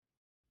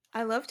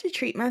I love to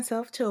treat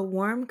myself to a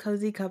warm,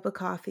 cozy cup of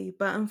coffee,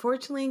 but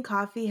unfortunately,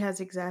 coffee has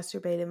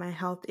exacerbated my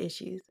health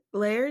issues.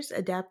 Layer's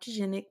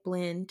adaptogenic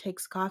blend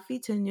takes coffee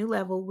to a new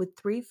level with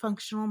 3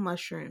 functional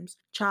mushrooms,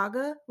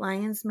 chaga,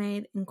 lion's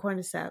mane, and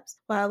cordyceps.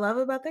 What I love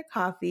about their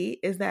coffee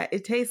is that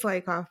it tastes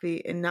like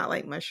coffee and not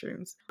like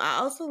mushrooms. I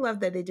also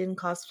love that it didn't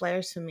cost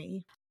flares for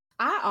me.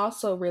 I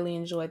also really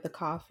enjoyed the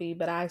coffee,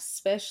 but I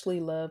especially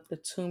love the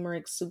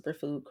turmeric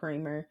superfood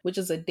creamer, which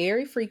is a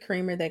dairy-free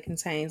creamer that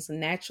contains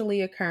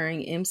naturally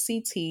occurring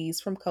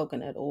MCTs from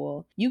coconut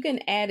oil. You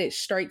can add it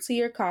straight to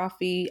your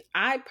coffee.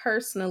 I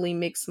personally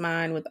mix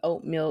mine with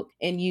oat milk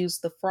and use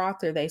the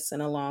frother they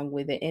sent along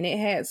with it, and it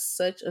has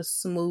such a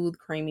smooth,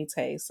 creamy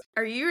taste.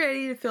 Are you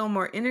ready to feel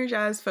more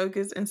energized,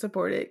 focused, and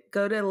supported?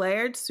 Go to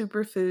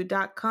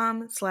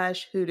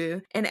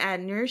layeredsuperfood.com/hoodoo and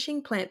add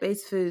nourishing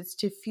plant-based foods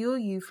to fuel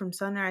you from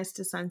sunrise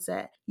to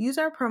sunset. Use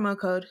our promo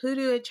code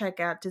hoodoo at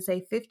checkout to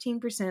save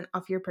 15%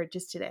 off your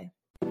purchase today.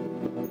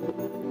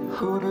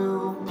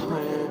 Hoodoo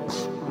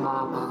Plant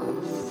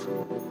Mamas.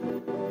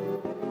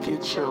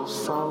 Get your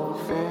soul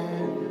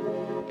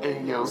fed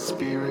and your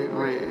spirit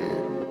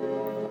read.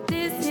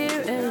 This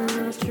here ain't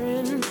no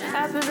trend.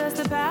 I possess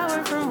the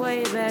power from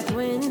way back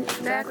when.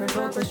 Back when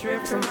folk were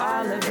stripped from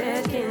all of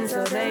their kin,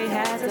 so they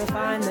had to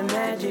find the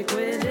magic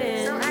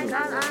within. So I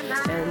call on my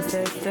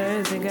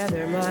ancestors to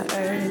gather my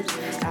herbs.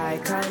 I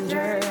conjure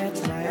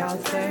at my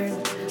altar.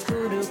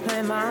 Hoodoo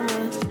plant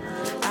mama.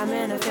 I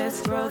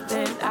manifest growth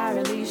and I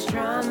release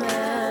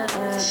trauma.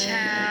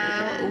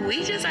 Child,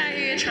 we just out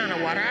here trying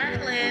to water our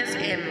plants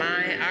and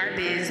mind our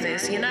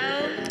business, you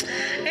know?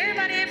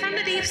 Everybody ain't from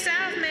the deep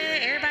south,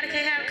 man. Everybody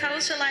can't have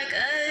culture like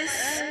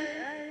us.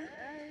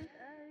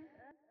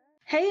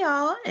 Hey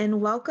y'all, and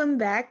welcome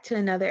back to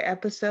another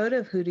episode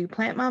of Hoodoo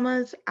Plant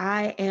Mamas.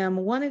 I am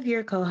one of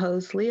your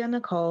co-hosts, Leah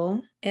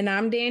Nicole. And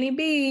I'm Danny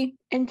B.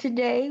 And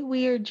today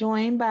we are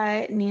joined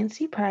by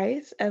Nancey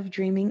Price of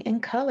Dreaming in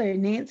Color.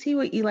 Nancey,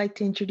 would you like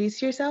to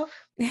introduce yourself?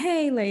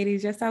 Hey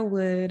ladies, yes I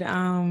would.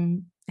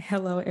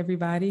 Hello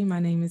everybody, my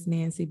name is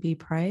Nancey B.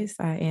 Price.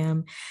 I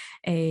am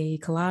a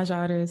collage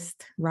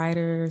artist,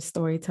 writer,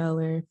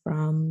 storyteller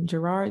from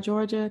Girard,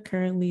 Georgia,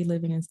 currently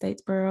living in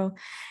Statesboro.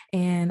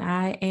 And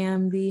I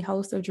am the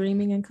host of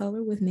Dreaming in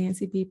Color with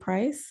Nancey B.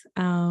 Price.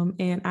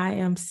 And I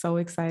am so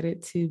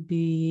excited to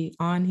be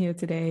on here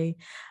today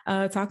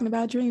talking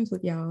about dreams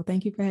with y'all.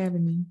 Thank you for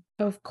having me.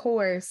 Of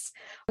course.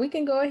 We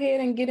can go ahead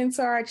and get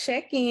into our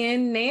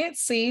check-in.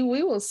 Nancey,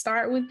 we will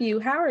start with you.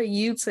 How are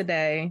you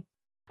today?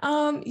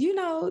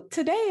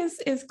 Today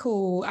is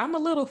cool. I'm a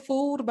little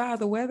fooled by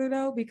the weather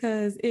though,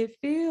 because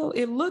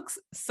it looks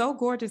so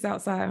gorgeous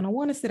outside and I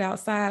want to sit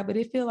outside, but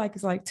it feels like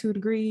it's like 2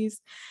 degrees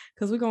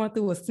because we're going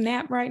through a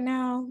snap right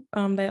now,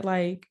 that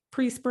like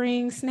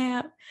pre-spring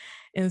snap.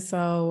 And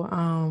so,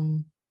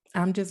 I'm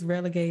just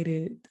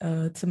relegated,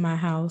 to my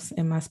house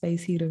and my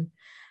space heater,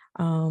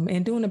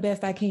 and doing the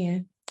best I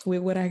can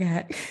with what I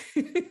got.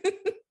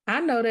 I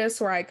know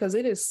that's right, because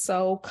it is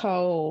so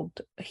cold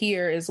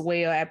here as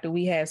well after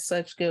we had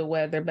such good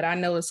weather. But I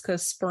know it's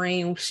because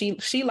spring,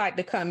 she like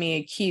to come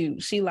in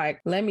cute. She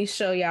like, let me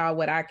show y'all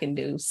what I can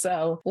do.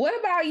 So what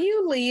about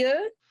you,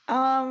 Leah?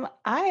 I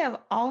am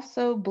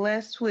also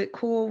blessed with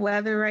cool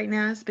weather right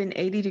now. It's been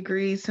 80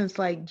 degrees since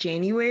like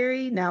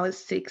January. Now it's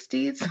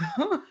 60. So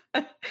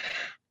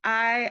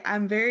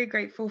I'm very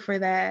grateful for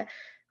that.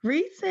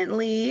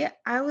 Recently,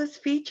 I was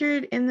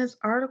featured in this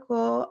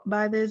article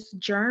by this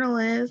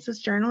journalist. This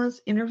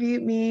journalist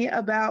interviewed me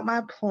about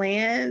my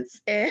plants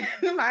and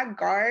my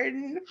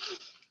garden.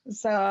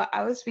 So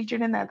I was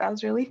featured in that. That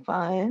was really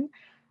fun.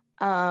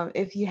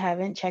 If you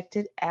haven't checked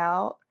it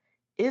out,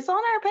 it's on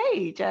our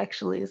page,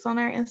 actually. It's on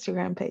our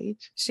Instagram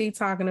page. She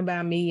talking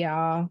about me,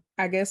 y'all.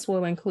 I guess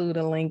we'll include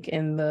a link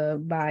in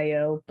the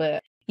bio.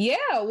 But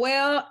yeah,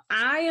 well,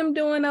 I am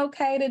doing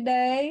okay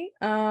today.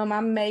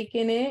 I'm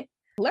making it.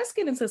 Let's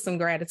get into some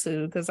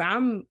gratitude because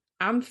I'm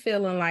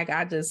feeling like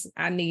I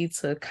need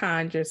to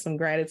conjure some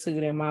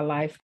gratitude in my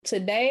life.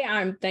 Today,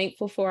 I'm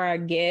thankful for our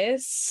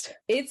guests.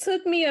 It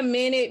took me a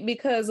minute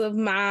because of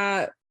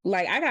I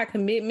got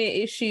commitment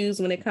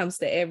issues when it comes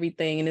to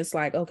everything. And it's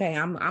like, okay,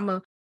 I'm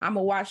gonna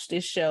watch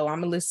this show.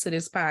 I'm gonna listen to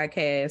this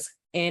podcast.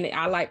 And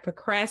I like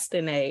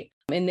procrastinate.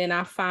 And then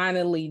I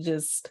finally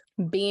just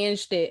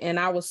binged it. And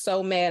I was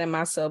so mad at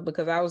myself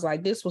because I was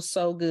like, this was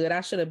so good.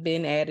 I should have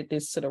been added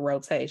this to the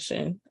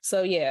rotation.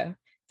 So yeah,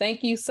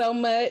 thank you so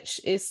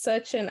much. It's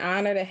such an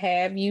honor to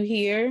have you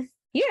here.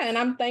 Yeah, and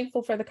I'm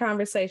thankful for the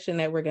conversation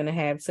that we're going to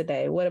have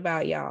today. What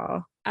about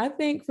y'all? I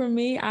think for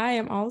me, I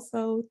am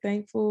also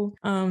thankful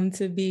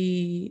to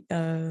be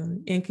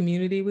in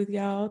community with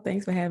y'all.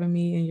 Thanks for having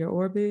me in your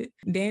orbit.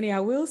 Danny,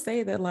 I will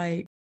say that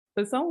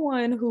for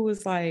someone who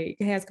is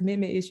has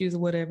commitment issues or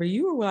whatever,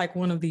 you were like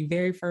one of the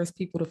very first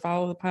people to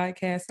follow the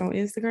podcast on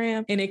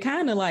Instagram. And it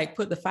kind of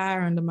put the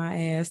fire under my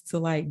ass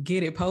to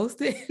get it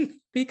posted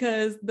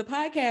because the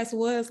podcast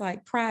was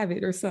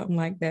private or something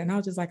like that. And I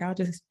was just like, I'll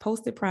just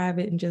post it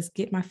private and just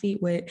get my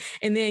feet wet.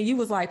 And then you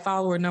was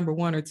follower number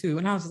 1 or 2.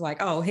 And I was just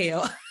like, oh,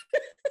 hell,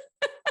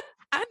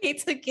 I need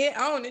to get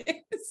on it.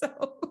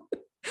 So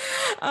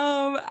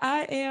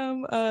I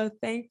am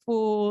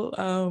thankful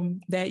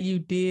that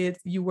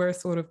you were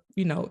sort of,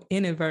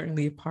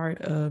 inadvertently a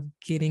part of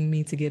getting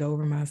me to get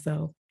over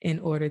myself in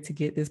order to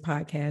get this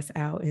podcast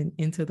out and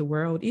into the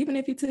world. Even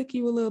if it took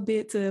you a little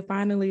bit to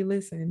finally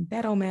listen,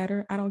 that don't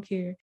matter. I don't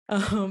care.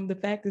 The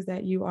fact is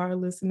that you are a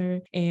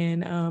listener,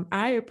 and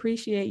I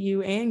appreciate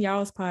you and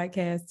y'all's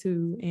podcast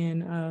too.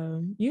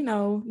 And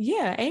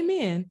yeah,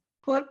 amen.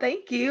 Well,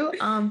 thank you.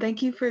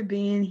 Thank you for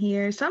being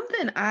here.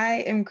 Something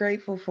I am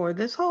grateful for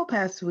this whole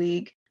past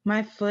week,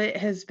 my foot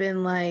has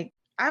been like,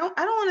 I don't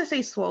want to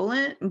say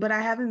swollen, but I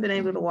haven't been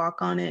able to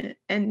walk on it.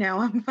 And now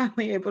I'm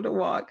finally able to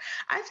walk.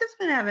 I've just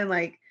been having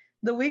like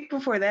the week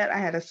before that, I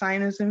had a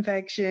sinus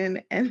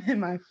infection and then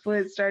my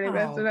foot started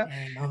messing up.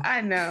 Damn.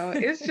 I know.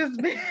 It's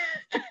just been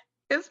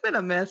it's been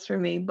a mess for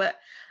me, but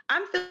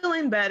I'm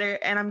feeling better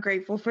and I'm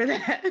grateful for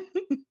that.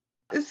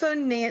 So,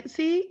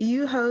 Nancey,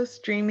 you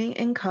host Dreaming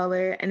in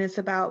Color, and it's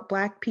about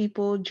Black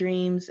people,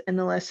 dreams, and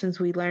the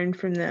lessons we learn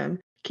from them.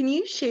 Can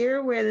you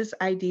share where this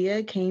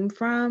idea came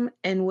from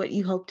and what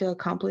you hope to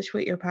accomplish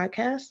with your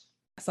podcast?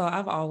 So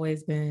I've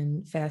always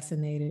been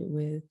fascinated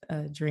with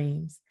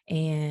dreams.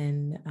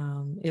 And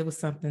it was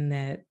something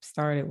that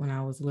started when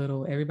I was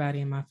little. Everybody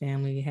in my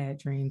family had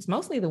dreams,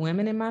 mostly the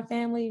women in my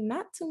family,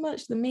 not too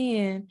much the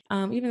men,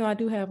 even though I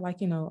do have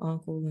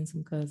uncle and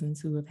some cousins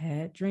who have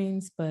had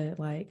dreams, but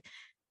like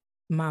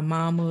my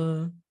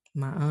mama,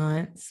 my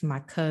aunts, my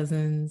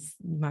cousins,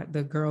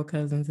 the girl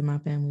cousins in my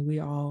family, we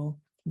all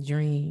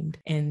dreamed.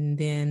 And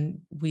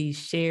then we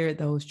shared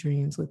those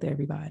dreams with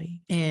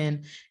everybody.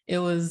 And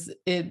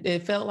it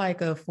felt like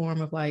a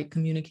form of like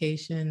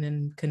communication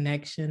and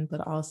connection,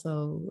 but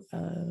also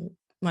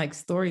like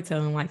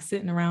storytelling, like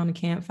sitting around the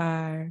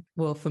campfire.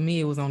 Well, for me,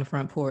 it was on the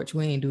front porch.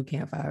 We ain't do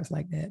campfires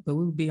like that, but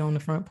we would be on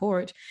the front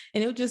porch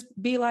and it would just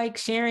be like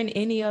sharing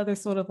any other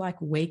sort of like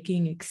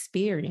waking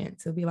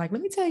experience. It'd be like,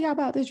 let me tell y'all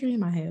about this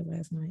dream I had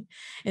last night.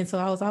 And so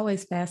I was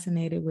always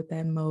fascinated with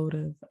that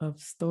mode of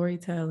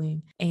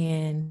storytelling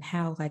and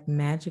how like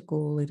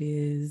magical it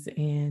is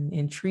and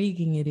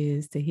intriguing it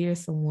is to hear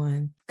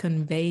someone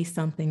convey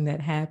something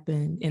that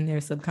happened in their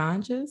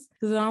subconscious,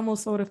 because it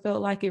almost sort of felt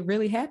like it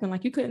really happened.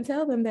 Like you couldn't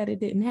tell them that it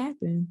didn't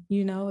happen,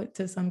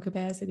 to some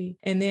capacity.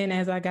 And then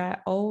as I got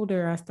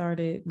older, I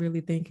started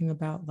really thinking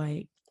about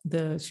like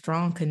the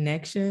strong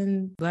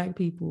connection Black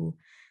people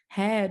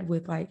had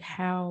with like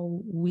how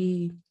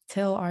we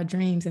tell our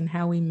dreams and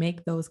how we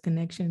make those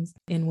connections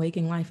in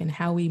waking life and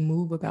how we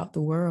move about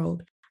the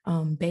world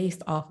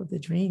based off of the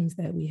dreams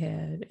that we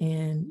had.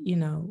 And,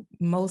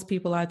 most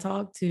people I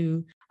talk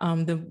to,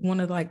 one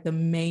of like the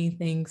main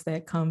things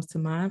that comes to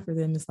mind for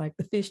them is like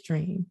the fish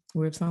dream,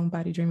 where if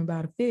somebody dream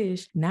about a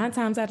fish, 9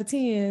 times out of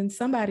 10,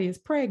 somebody is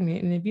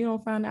pregnant. And if you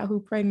don't find out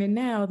who's pregnant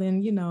now,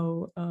 then,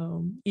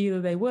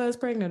 either they was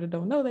pregnant or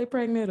don't know they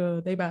pregnant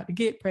or they about to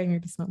get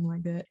pregnant or something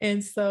like that.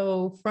 And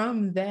so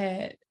from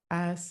that,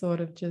 I sort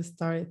of just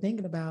started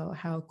thinking about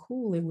how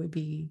cool it would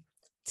be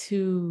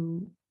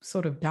to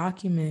sort of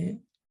document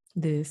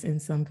this in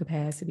some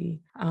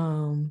capacity.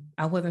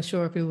 I wasn't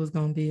sure if it was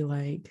going to be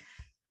like,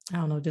 I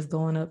don't know, just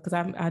going up,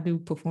 because I do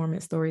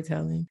performance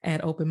storytelling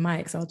at open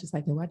mics. So I was just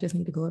like, I just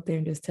need to go up there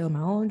and just tell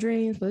my own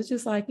dreams. But it's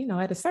just like,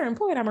 at a certain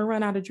point, I'm going to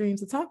run out of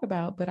dreams to talk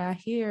about. But I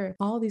hear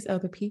all these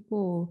other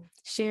people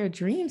share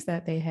dreams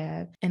that they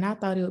have. And I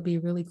thought it would be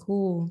really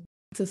cool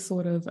to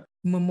sort of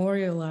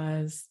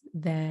memorialize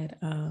that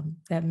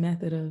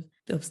method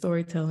of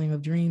storytelling,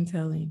 of dream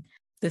telling,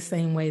 the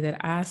same way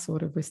that I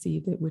sort of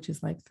received it, which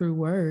is like through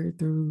word,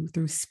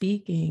 through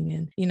speaking.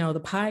 And, the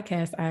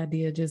podcast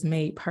idea just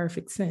made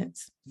perfect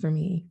sense for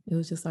me. It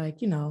was just like,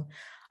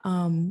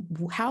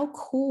 how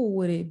cool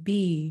would it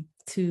be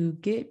to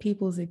get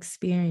people's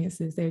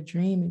experiences, their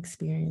dream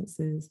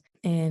experiences,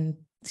 and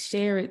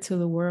share it to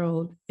the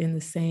world in the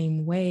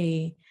same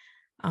way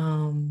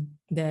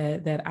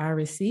that I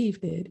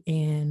received it.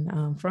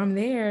 And from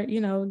there,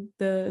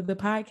 the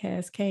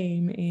podcast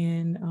came,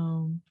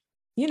 and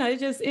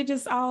it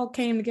just all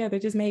came together.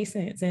 It just made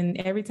sense. And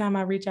every time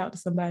I reach out to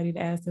somebody to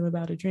ask them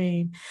about a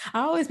dream,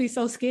 I always be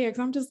so scared,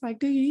 because I'm just like,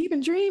 do you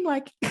even dream?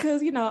 Like,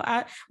 because,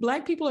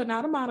 Black people are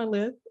not a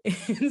monolith.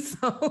 And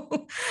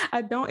so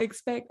I don't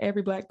expect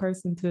every Black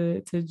person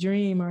to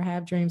dream or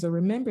have dreams or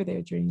remember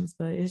their dreams.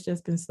 But it's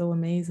just been so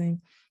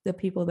amazing, the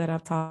people that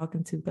I've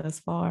talked to thus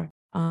far,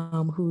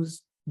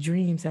 whose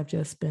dreams have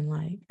just been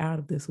like out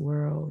of this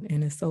world.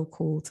 And it's so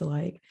cool to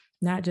like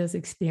not just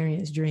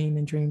experience dream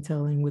and dream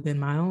telling within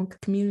my own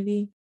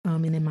community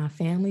and in my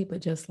family, but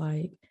just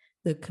like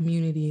the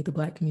community, the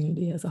Black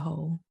community as a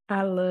whole.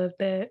 I love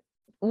that.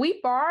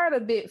 We borrowed a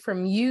bit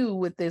from you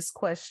with this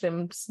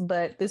question,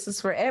 but this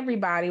is for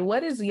everybody.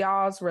 What is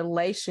y'all's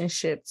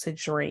relationship to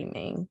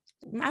dreaming?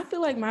 I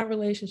feel like my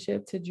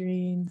relationship to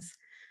dreams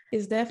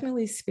is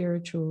definitely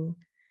spiritual.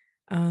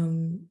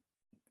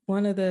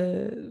 One of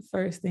the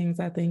first things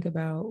I think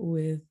about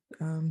with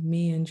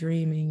me and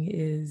dreaming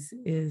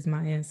is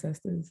my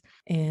ancestors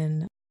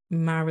and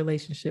my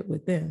relationship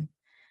with them.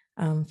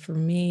 For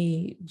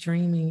me,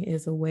 dreaming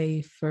is a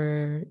way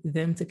for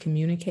them to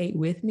communicate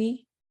with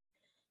me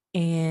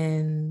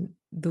and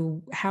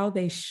how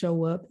they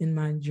show up in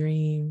my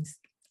dreams,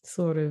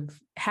 sort of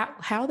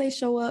how they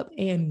show up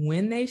and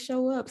when they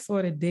show up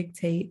sort of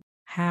dictate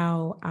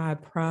how I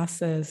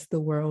process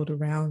the world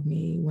around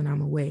me when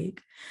I'm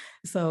awake.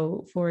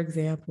 So, for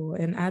example,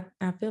 and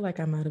I feel like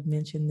I might have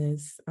mentioned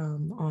this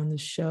on the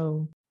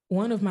show.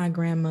 One of my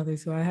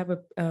grandmothers, who I have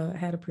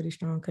had a pretty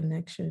strong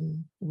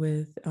connection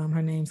with,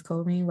 her name's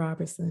Corrine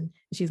Robertson.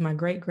 She's my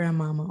great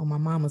grandmama on my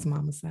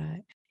mama's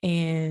side.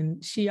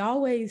 And she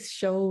always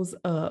shows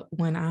up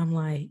when I'm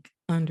like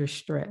under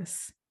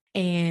stress.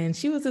 And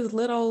she was this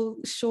little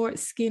short,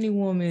 skinny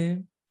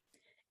woman.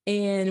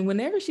 And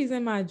whenever she's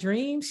in my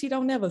dreams, she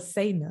don't never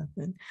say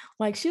nothing.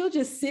 Like she'll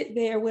just sit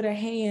there with her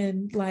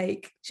hand,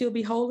 like she'll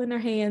be holding her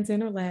hands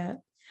in her lap,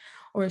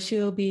 or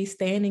she'll be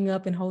standing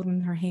up and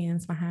holding her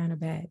hands behind her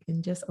back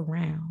and just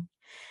around.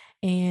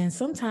 And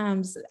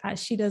sometimes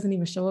she doesn't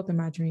even show up in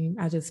my dream.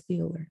 I just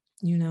feel her,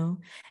 you know?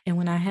 And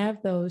when I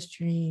have those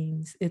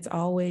dreams, it's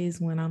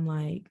always when I'm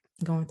like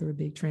going through a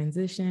big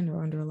transition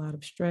or under a lot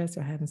of stress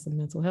or having some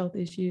mental health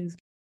issues.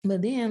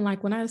 But then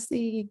like when I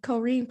see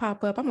Corrine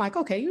pop up, I'm like,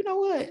 okay, you know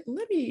what?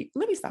 Let me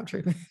stop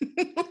tripping.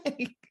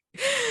 Like,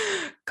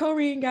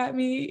 Corrine got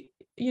me,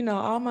 you know,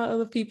 all my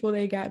other people,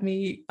 they got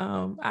me.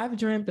 I've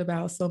dreamt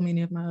about so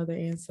many of my other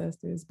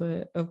ancestors,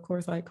 but of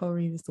course, like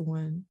Corrine is the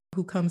one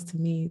who comes to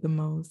me the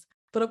most.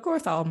 But of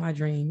course, all my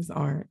dreams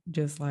aren't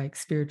just like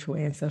spiritual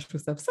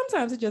ancestral stuff.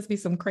 Sometimes it just be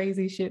some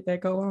crazy shit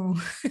that go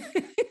on.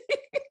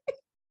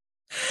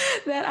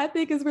 That I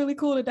think is really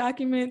cool to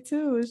document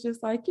too. It's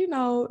just like, you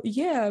know,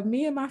 yeah,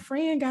 me and my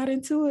friend got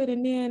into it.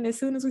 And then as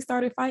soon as we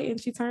started fighting,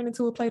 she turned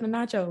into a plate of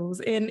nachos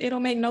and it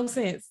don't make no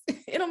sense.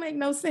 It don't make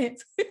no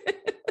sense.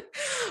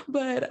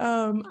 But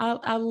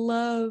I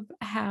love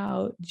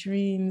how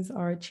dreams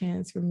are a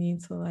chance for me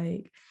to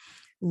like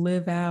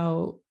live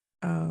out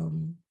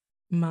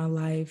my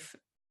life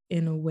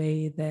in a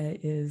way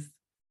that is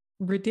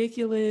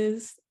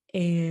ridiculous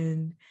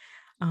and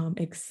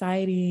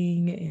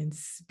exciting and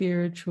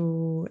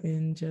spiritual,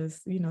 and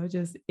just, you know,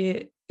 just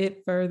it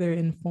further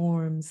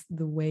informs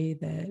the way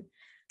that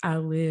I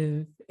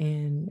live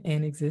and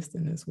exist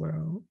in this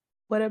world.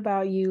 What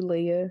about you,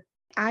 Leah?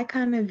 I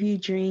kind of view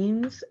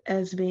dreams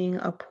as being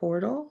a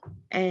portal,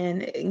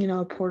 and, you know,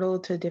 a portal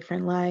to a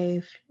different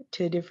life,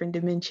 to a different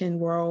dimension,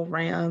 world,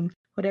 realm,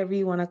 whatever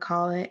you want to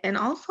call it. And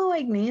also,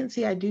 like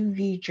Nancey, I do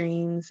view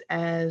dreams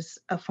as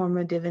a form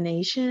of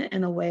divination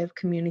and a way of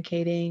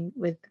communicating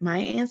with my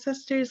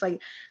ancestors.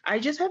 Like, I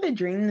just had a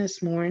dream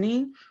this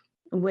morning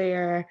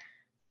where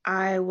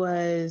I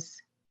was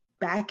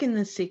back in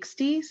the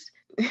 60s.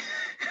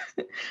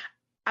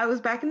 I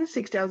was back in the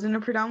 60s. I was in a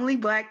predominantly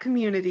Black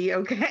community,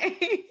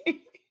 okay,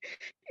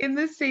 in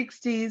the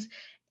 60s.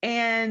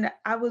 And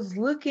I was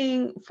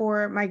looking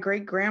for my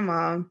great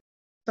grandma.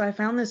 So I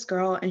found this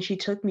girl and she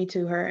took me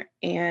to her.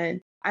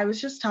 And I was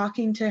just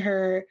talking to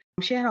her.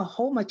 She had a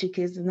whole bunch of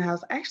kids in the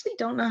house. I actually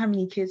don't know how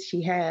many kids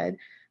she had,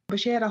 but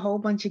she had a whole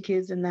bunch of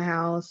kids in the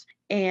house.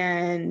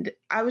 And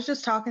I was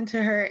just talking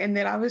to her. And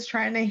then I was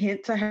trying to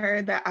hint to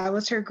her that I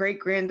was her great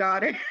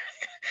granddaughter.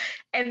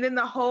 And then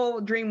the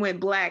whole dream went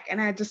black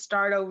and I had to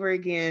start over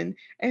again.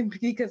 And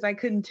because I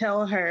couldn't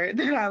tell her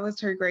that I was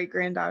her great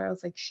granddaughter, I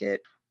was like,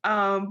 shit.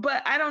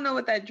 But I don't know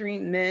what that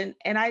dream meant.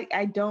 And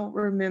I don't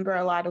remember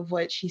a lot of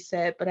what she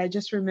said, but I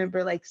just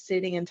remember like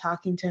sitting and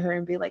talking to her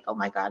and be like, oh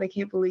my God, I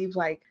can't believe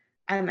like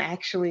I'm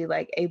actually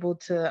like able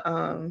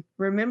to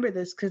remember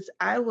this, because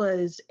I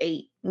was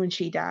 8 when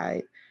she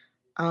died.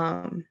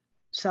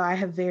 So I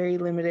have very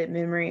limited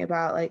memory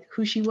about like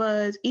who she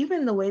was.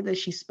 Even the way that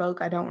she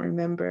spoke, I don't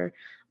remember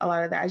a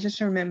lot of that. I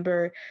just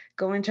remember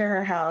going to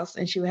her house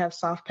and she would have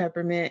soft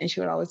peppermint and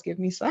she would always give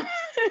me some.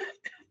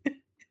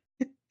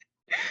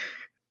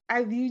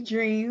 I view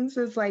dreams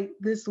as like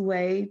this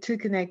way to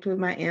connect with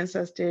my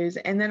ancestors.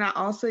 And then I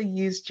also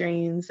use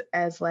dreams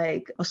as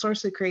like a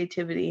source of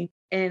creativity.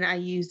 And I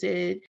use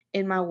it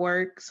in my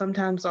work.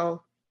 Sometimes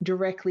I'll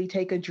directly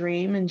take a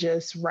dream and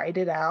just write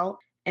it out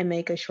and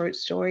make a short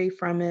story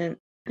from it.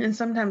 And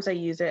sometimes I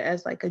use it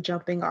as like a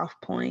jumping off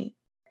point.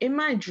 In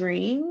my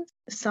dreams,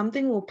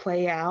 something will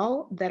play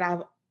out that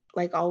I've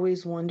like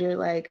always wondered,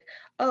 like,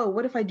 oh,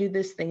 what if I do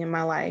this thing in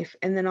my life?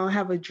 And then I'll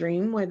have a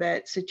dream where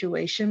that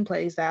situation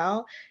plays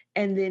out.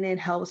 And then it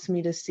helps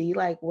me to see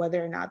like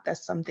whether or not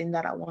that's something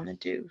that I want to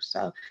do.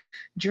 So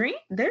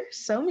there's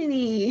so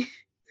many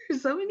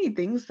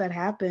things that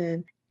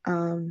happen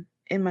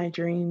in my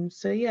dreams.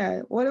 So yeah.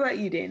 What about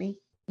you, Danny?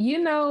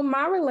 You know,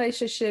 my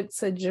relationship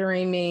to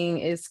dreaming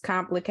is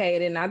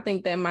complicated. And I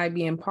think that might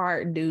be in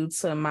part due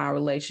to my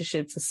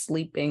relationship to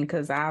sleeping,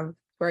 because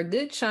for a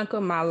good chunk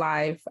of my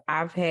life,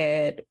 I've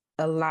had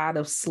a lot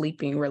of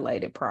sleeping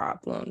related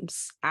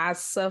problems. I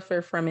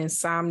suffered from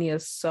insomnia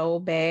so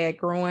bad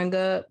growing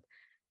up.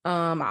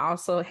 I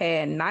also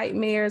had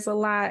nightmares a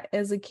lot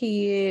as a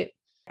kid.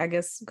 I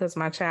guess because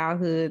my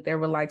childhood, there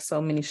were like so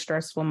many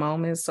stressful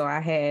moments. So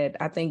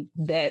I think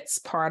that's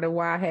part of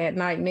why I had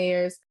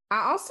nightmares.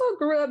 I also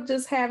grew up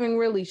just having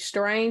really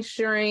strange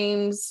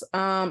dreams.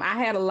 I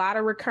had a lot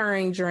of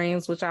recurring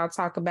dreams, which I'll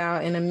talk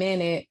about in a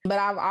minute, but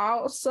I've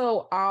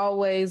also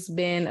always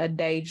been a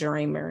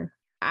daydreamer.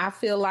 I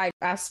feel like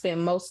I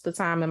spent most of the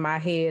time in my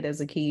head as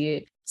a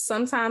kid.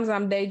 Sometimes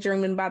I'm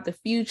daydreaming about the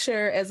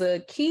future. As a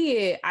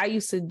kid, I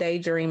used to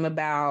daydream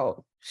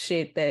about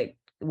shit that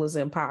was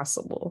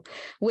impossible,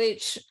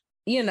 which,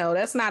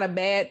 that's not a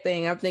bad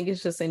thing. I think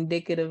it's just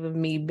indicative of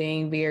me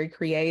being very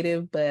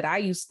creative, but I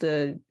used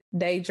to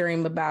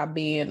daydream about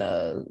being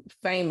a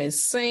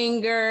famous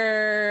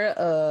singer,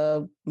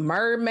 a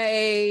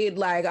mermaid,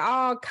 like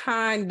all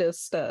kind of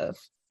stuff.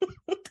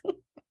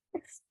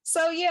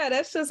 So yeah,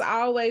 that's just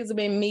always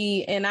been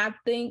me. And I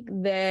think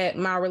that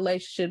my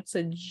relationship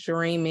to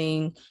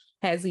dreaming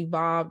has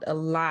evolved a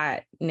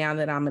lot now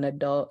that I'm an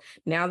adult.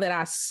 Now that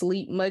I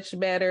sleep much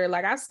better,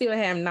 like I still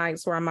have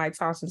nights where I might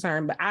toss and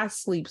turn, but I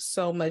sleep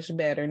so much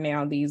better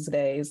now these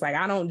days. Like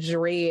I don't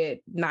dread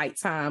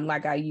nighttime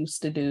like I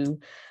used to do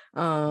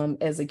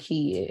as a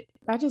kid.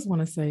 I just want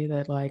to say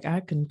that, like,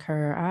 I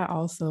concur. I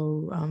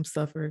also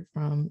suffered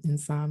from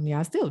insomnia.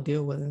 I still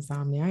deal with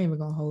insomnia. I ain't even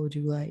gonna hold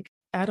you. Like,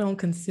 I don't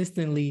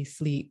consistently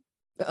sleep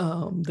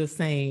the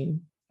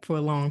same for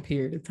a long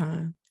period of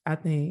time. I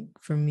think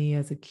for me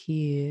as a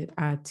kid,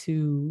 I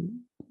too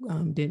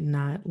did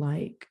not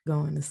like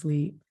going to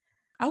sleep.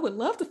 I would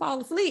love to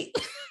fall asleep,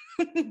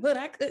 but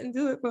I couldn't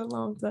do it for a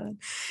long time.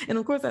 And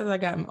of course, as I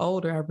got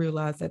older, I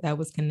realized that that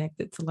was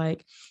connected to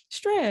like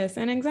stress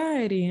and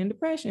anxiety and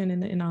depression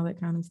and all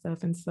that kind of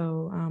stuff. And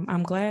so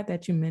I'm glad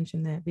that you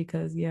mentioned that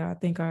because, yeah, I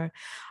think our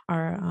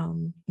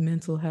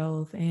mental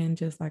health and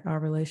just like our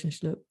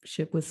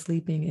relationship with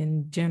sleeping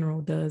in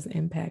general does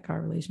impact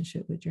our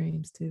relationship with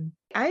dreams too.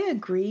 I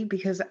agree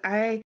because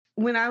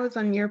when I was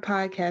on your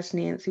podcast,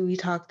 Nancey, we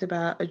talked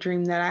about a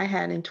dream that I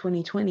had in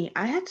 2020.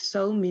 I had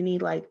so many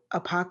like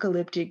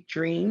apocalyptic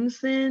dreams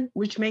then,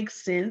 which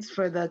makes sense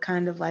for the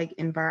kind of like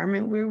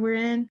environment we were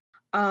in.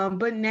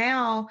 But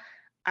now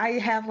I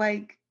have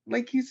like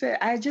you said,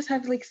 I just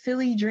have like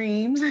silly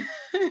dreams.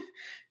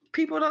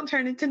 People don't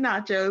turn into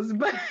nachos,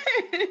 but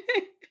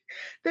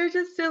they're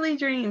just silly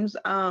dreams.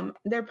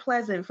 They're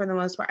pleasant for the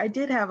most part. I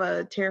did have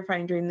a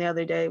terrifying dream the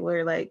other day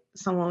where like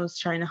someone was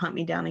trying to hunt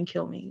me down and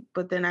kill me.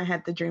 But then I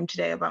had the dream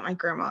today about my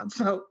grandma.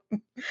 So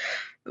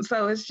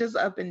it's just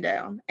up and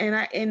down. And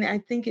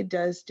I think it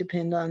does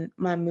depend on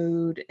my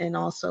mood and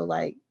also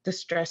like the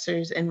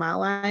stressors in my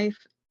life.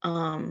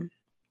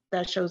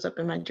 That shows up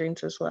in my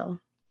dreams as well.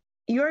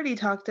 You already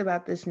talked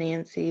about this,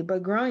 Nancey,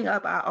 but growing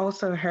up, I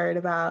also heard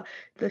about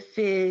the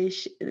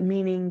fish,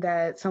 meaning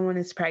that someone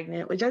is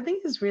pregnant, which I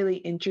think is really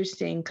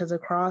interesting because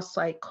across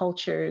like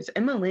cultures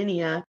and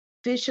millennia,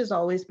 fish has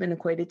always been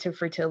equated to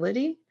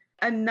fertility.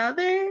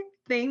 Another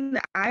thing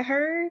that I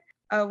heard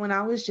when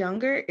I was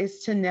younger is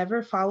to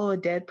never follow a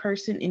dead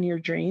person in your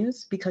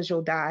dreams because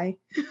you'll die.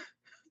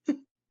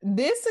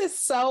 This is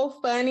so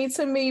funny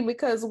to me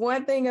because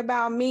one thing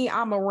about me,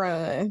 I'm a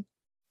run.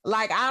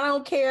 Like, I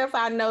don't care if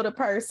I know the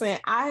person.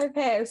 I have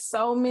had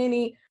so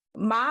many.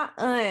 My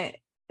aunt,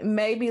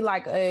 maybe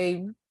like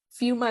a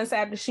few months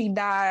after she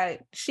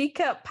died, she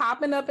kept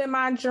popping up in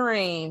my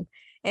dream.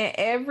 And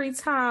every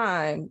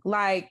time,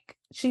 like,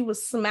 she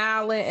was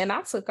smiling and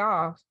I took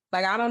off.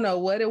 Like, I don't know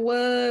what it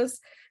was.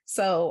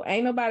 So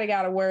ain't nobody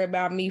got to worry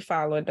about me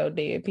following no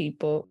dead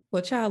people.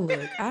 Well, child,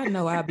 look, I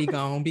know I'll be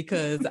gone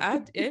because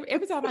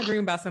every time I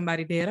dream about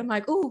somebody dead, I'm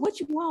like, oh, what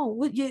you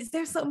want? Is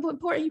there something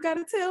important you got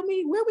to tell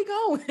me? Where we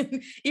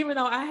going? Even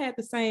though I had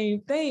the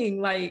same thing,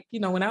 like,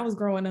 when I was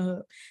growing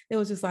up, it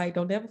was just like,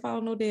 don't ever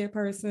follow no dead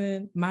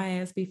person. My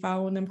ass be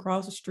following them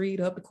across the street,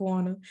 up the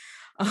corner.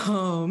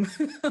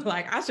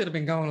 Like I should have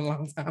been gone a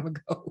long time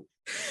ago.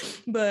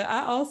 But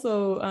I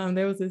also,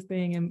 there was this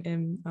thing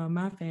in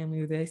my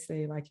family, they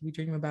say like, if you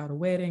dream about a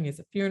wedding, it's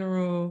a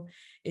funeral.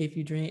 If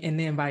you dream, and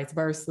then vice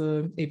versa.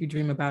 If you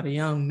dream about a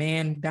young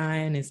man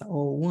dying, it's an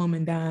old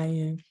woman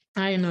dying.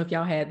 I don't know if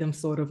y'all had them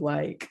sort of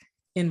like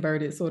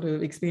inverted sort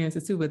of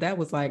experiences too, but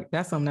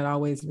that's something that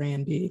always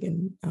ran big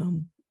and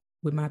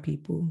with my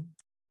people.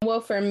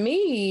 Well, for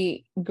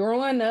me,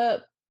 growing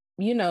up,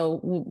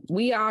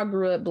 we all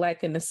grew up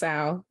Black in the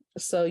South.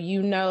 So,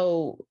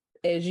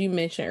 as you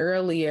mentioned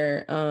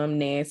earlier,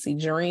 Nancey,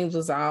 dreams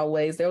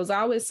there was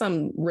always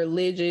some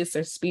religious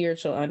or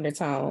spiritual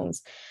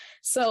undertones.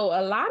 So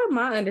a lot of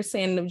my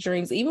understanding of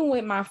dreams, even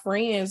with my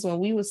friends, when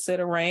we would sit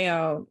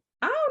around,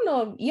 I don't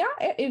know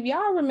if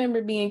y'all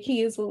remember being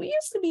kids, but we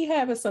used to be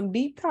having some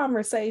deep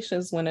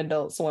conversations when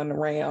adults weren't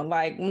around.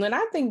 Like when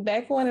I think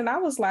back on it, I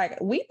was like,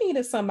 we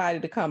needed somebody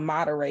to come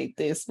moderate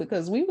this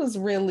because we was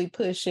really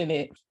pushing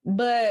it.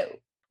 But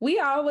we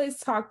always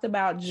talked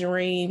about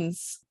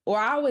dreams, or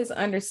I always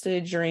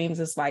understood dreams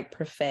as like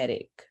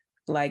prophetic.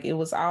 Like it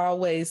was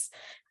always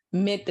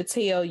meant to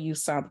tell you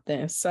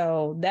something.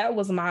 So that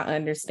was my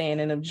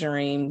understanding of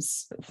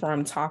dreams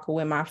from talking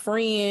with my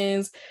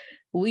friends.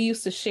 We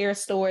used to share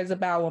stories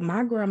about, well,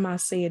 my grandma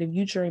said, if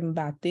you dream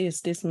about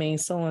this, this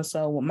means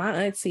so-and-so with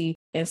my auntie.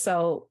 And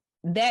so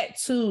that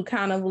too,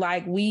 kind of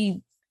like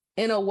we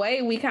in a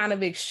way, we kind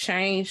of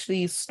exchanged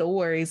these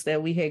stories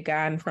that we had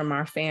gotten from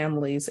our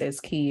families as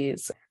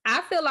kids.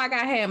 I feel like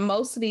I had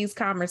most of these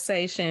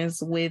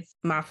conversations with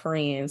my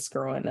friends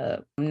growing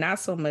up, not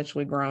so much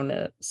with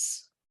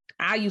grown-ups.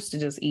 I used to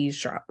just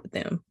eavesdrop with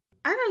them.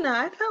 I don't know.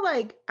 I felt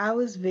like I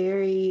was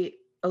very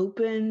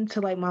open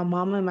to like my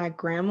mom and my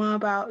grandma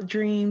about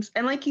dreams.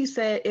 And like you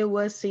said, it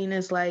was seen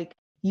as like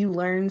you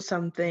learn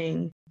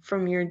something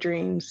from your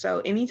dreams.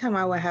 So anytime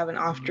I would have an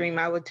off dream,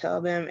 I would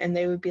tell them and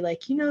they would be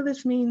like,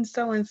 this means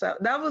so and so.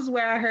 That was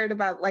where I heard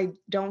about like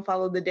don't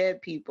follow the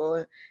dead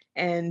people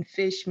and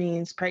fish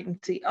means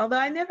pregnancy. Although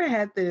I never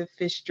had the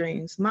fish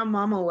dreams. My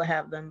mama would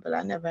have them, but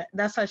I never.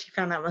 That's how she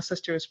found out my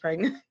sister was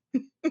pregnant.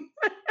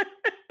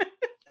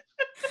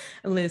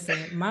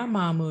 Listen, my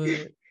mama,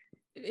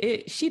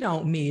 she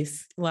don't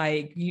miss.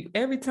 Like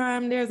every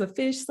time there's a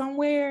fish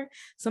somewhere,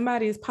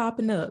 somebody is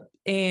popping up.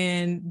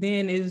 And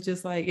then it's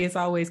just like, it's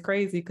always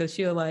crazy because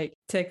she'll like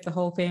text the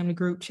whole family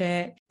group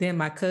chat. Then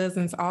my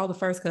cousins, all the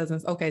first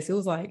cousins. Okay, so it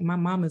was like my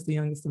mama's the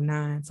youngest of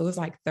 9. So it's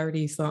like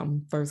 30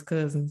 something first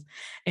cousins.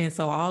 And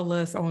so all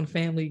us on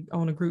family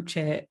on a group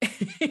chat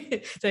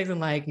texting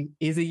like,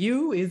 is it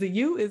you? Is it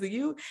you? Is it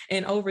you?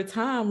 And over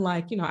time,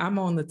 like, I'm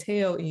on the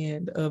tail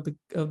end of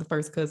the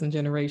first cousin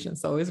generation.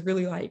 So it's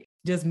really like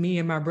just me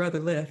and my brother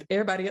left.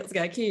 Everybody else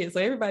got kids.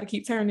 So everybody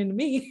keep turning to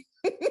me.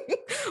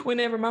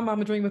 Whenever my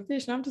mama dream of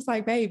fish, and I'm just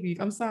like, baby,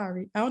 I'm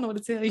sorry. I don't know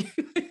what to tell you.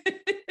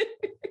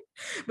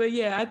 But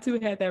yeah, I too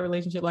had that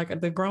relationship.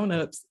 Like the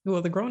grown-ups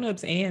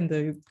and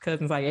the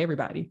cousins, like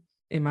everybody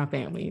in my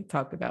family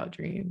talked about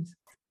dreams.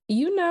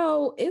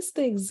 It's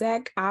the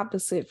exact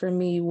opposite for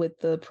me with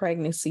the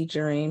pregnancy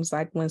dreams.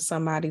 Like when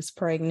somebody's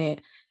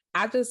pregnant,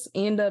 I just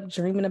end up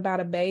dreaming about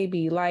a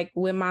baby. Like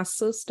with my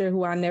sister,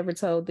 who I never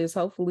told this,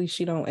 hopefully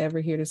she don't ever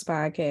hear this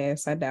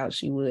podcast. I doubt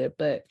she would.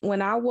 But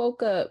when I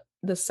woke up,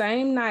 the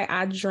same night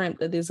I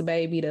dreamt of this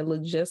baby that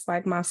looked just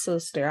like my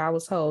sister. I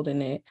was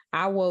holding it.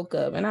 I woke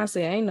up and I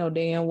said, ain't no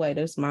damn way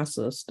that's my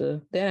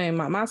sister. That ain't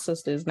my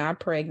sister is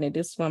not pregnant.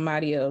 This is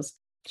somebody else.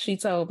 She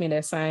told me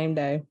that same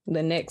day,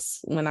 the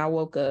next when I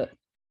woke up.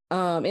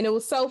 And it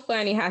was so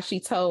funny how she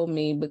told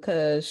me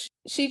because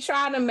she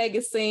tried to make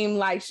it seem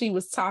like she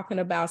was talking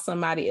about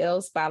somebody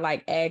else by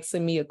like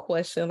asking me a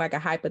question, like a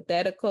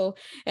hypothetical.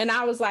 And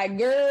I was like,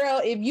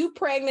 girl, if you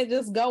pregnant,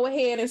 just go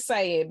ahead and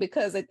say it.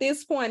 Because at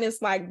this point, it's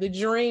like the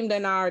dream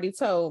that I already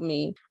told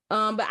me.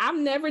 But I've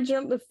never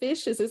dreamt of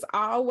fishes. It's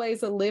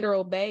always a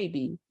literal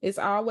baby. It's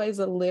always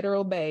a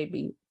literal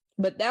baby.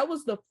 But that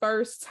was the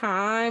first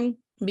time,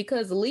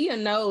 because Leah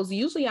knows,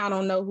 usually I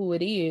don't know who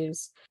it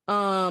is.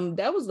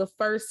 That was the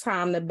first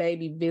time the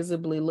baby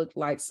visibly looked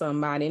like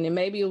somebody. And then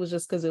maybe it was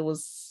just because it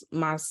was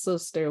my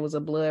sister, it was a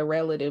blood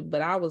relative,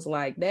 but I was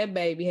like, that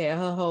baby had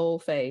her whole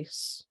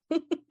face.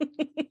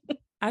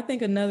 I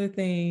think another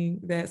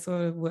thing that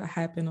sort of would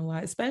happen a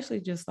lot,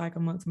 especially just like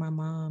amongst my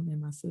mom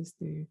and my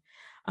sister,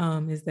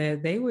 is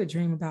that they would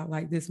dream about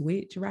like this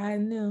witch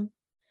riding them.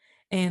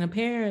 And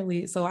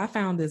apparently, so I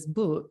found this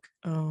book.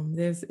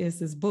 There's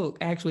this book,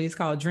 actually, it's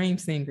called Dream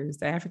Singers,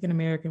 The African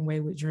American Way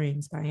with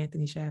Dreams by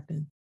Anthony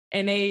Shafton.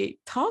 And they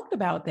talked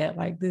about that,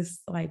 like this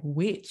like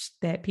witch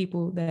that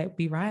people that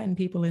be riding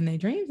people in their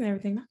dreams and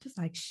everything. I'm just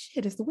like,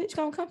 shit, is the witch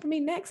gonna come for me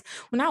next?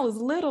 When I was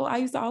little, I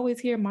used to always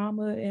hear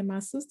mama and my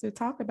sister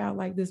talk about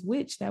like this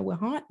witch that would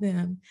haunt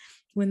them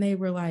when they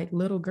were like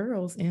little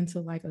girls into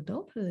like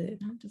adulthood.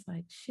 And I'm just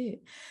like,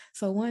 shit.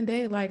 So one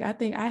day, like, I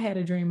think I had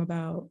a dream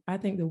about, I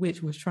think the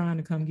witch was trying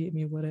to come get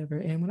me or whatever.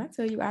 And when I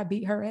tell you I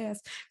beat her ass,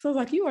 so I was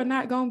like, you are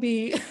not going to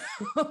be,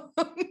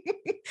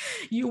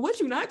 what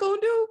you not going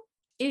to do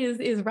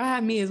is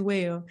ride me as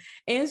well.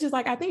 And it's just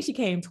like, I think she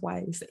came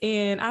twice.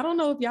 And I don't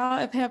know if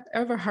y'all have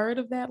ever heard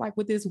of that, like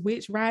with this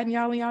witch riding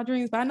y'all in y'all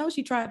dreams, but I know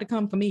she tried to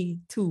come for me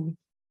too.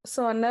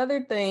 So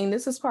another thing,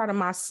 this is part of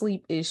my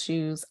sleep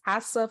issues. I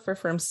suffer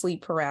from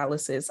sleep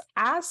paralysis.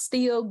 I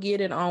still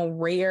get it on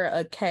rare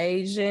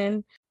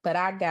occasion, but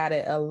I got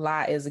it a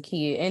lot as a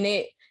kid. And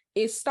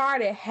it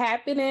started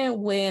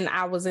happening when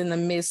I was in the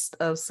midst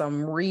of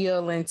some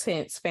real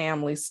intense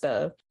family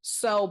stuff.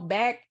 So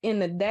back in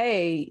the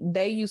day,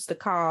 they used to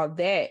call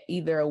that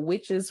either a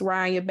witch's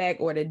riding your back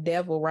or the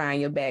devil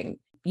riding your back.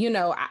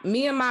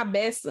 Me and my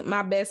best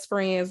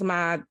friends,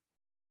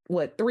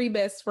 3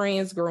 best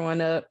friends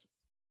growing up,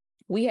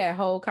 we had a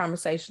whole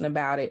conversation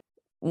about it.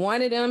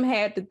 One of them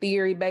had the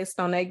theory based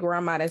on their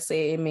grandma that said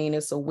it means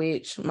it's a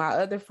witch. My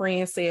other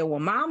friend said, well,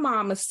 my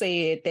mama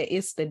said that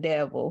it's the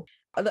devil.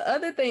 The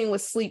other thing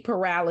with sleep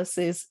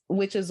paralysis,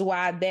 which is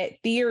why that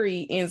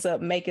theory ends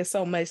up making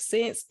so much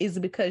sense, is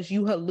because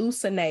you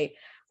hallucinate.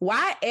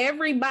 Why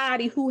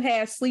everybody who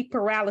has sleep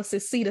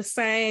paralysis see the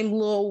same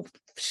little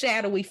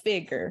shadowy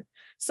figure?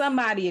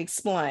 Somebody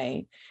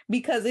explain,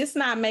 because it's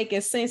not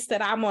making sense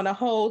that I'm on a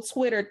whole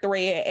Twitter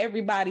thread.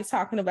 Everybody's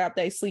talking about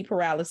their sleep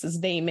paralysis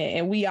demon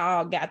and we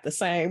all got the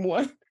same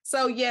one.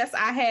 So yes,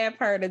 I have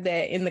heard of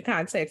that in the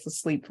context of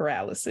sleep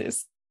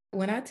paralysis.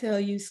 When I tell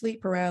you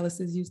sleep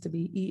paralysis used to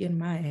be eating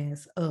my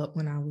ass up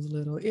when I was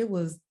little, it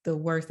was the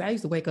worst. I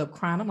used to wake up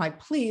crying. I'm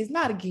like, please,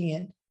 not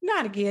again.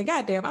 not again.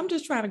 Goddamn, I'm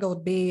just trying to go to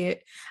bed.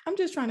 I'm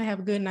just trying to have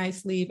a good night's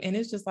sleep. And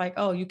it's just like,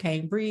 oh, you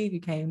can't breathe,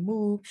 you can't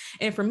move.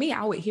 And for me,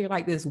 I would hear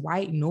like this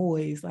white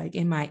noise like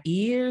in my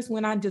ears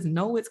when I just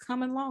know it's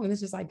coming along. And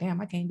it's just like, damn,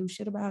 I can't do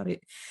shit about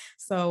it.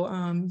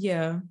 So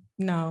yeah,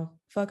 no,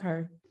 fuck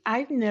her.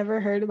 I've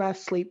never heard about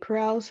sleep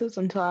paralysis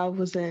until I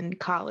was in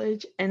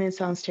college, and it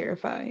sounds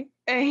terrifying.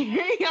 You've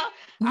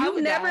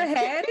never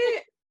had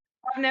it?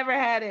 I've never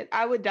had it.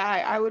 I would die.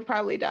 I would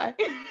probably die.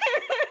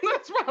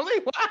 That's probably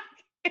why.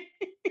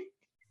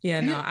 Yeah,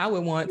 no, I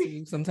would want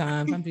to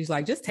sometimes. I'm just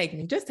like, just take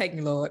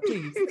me, Lord,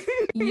 please.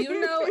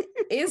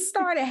 It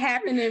started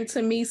happening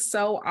to me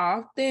so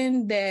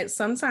often that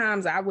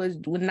sometimes I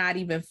would not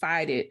even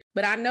fight it.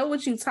 But I know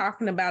what you're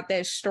talking about,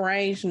 that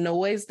strange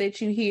noise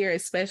that you hear,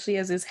 especially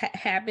as it's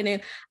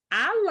happening.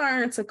 I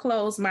learned to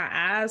close my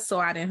eyes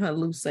so I didn't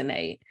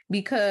hallucinate,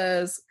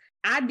 because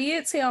I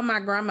did tell my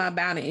grandma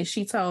about it and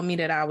she told me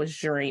that I was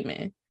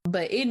dreaming.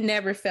 But it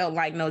never felt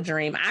like no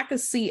dream. I could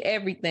see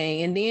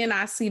everything. And then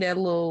I see that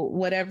little,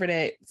 whatever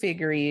that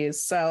figure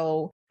is.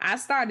 So I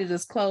started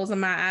just closing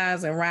my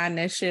eyes and riding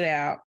that shit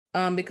out.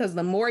 Because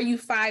the more you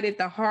fight it,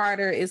 the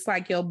harder it's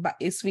like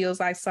it feels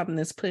like something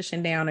is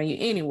pushing down on you.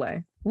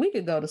 Anyway, we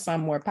could go to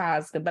some more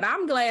positive, but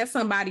I'm glad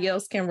somebody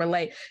else can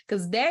relate,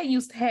 because that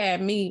used to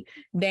have me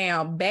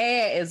down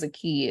bad as a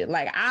kid.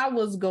 Like I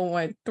was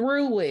going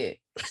through it.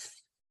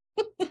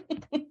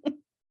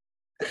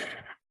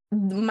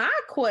 My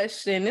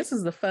question, this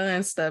is the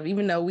fun stuff,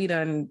 even though we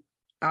done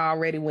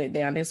already went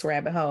down this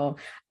rabbit hole.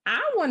 I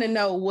want to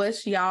know,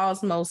 what's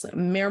y'all's most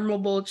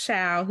memorable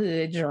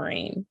childhood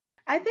dream?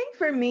 I think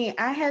for me,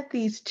 I had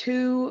these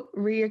two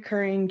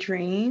reoccurring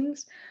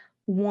dreams.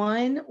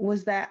 One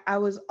was that I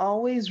was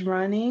always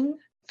running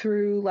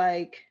through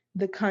like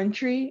the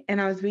country and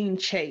I was being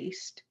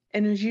chased,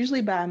 and it was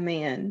usually by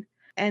men.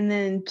 And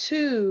then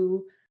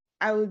two,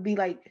 I would be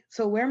like,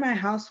 so where my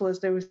house was,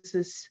 there was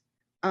this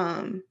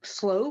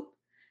slope.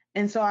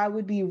 And so I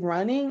would be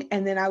running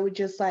and then I would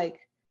just like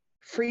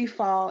free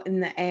fall in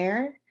the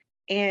air,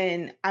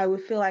 and I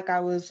would feel like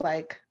I was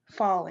like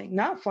falling,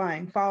 not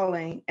flying,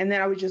 falling. And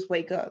then I would just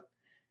wake up.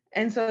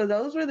 And so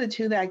those were the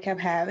two that I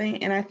kept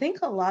having. And I think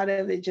a lot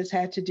of it just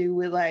had to do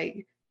with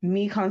like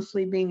me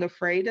constantly being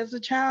afraid as a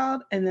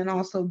child, and then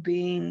also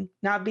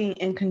not being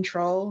in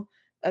control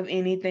of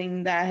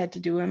anything that I had to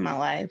do in my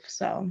life.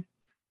 So,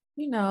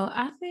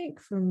 I think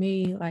for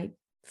me, like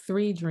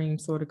 3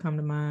 dreams sort of come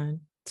to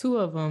mind. 2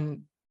 of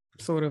them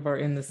sort of are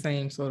in the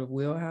same sort of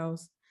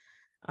wheelhouse.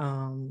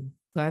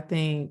 But I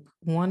think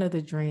one of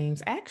the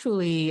dreams,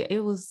 actually, it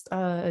was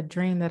a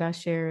dream that I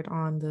shared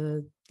on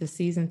the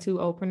season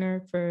 2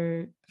 opener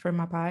for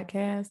my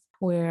podcast,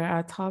 where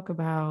I talk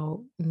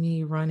about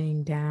me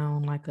running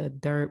down like a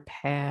dirt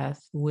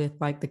path with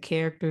like the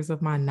characters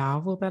of my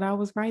novel that I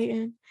was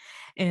writing.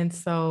 And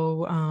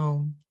so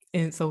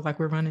like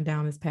we're running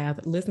down this path.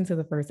 Listen to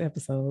the first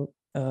episode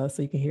so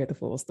you can hear the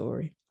full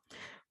story.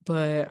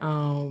 But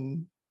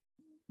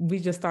we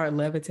just started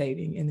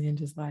levitating and then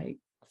just like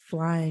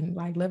flying,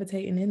 like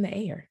levitating in the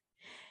air.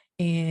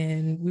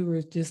 And we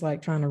were just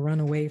like trying to run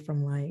away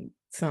from like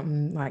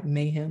something like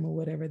mayhem or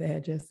whatever that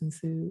had just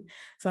ensued.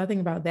 So I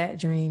think about that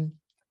dream.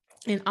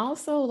 And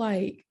also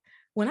like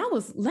now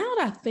that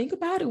I think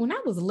about it, when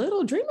I was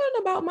little, dreaming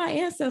about my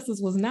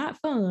ancestors was not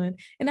fun.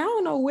 And I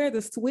don't know where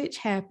the switch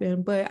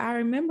happened, but I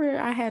remember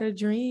I had a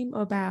dream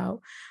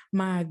about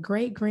my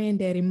great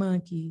granddaddy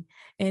monkey,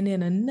 and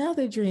then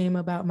another dream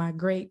about my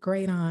great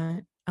great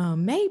aunt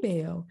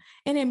Maybelle.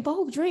 And in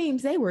both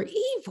dreams, they were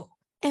evil.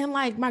 And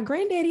like my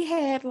granddaddy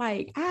had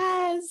like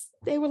eyes.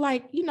 They were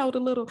like, the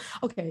little,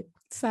 okay,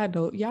 side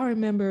note, y'all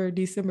remember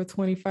December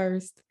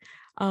 21st?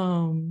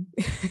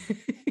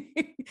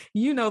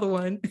 The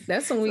one.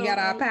 That's when we got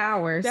our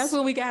powers. That's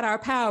when we got our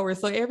powers.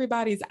 So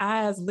everybody's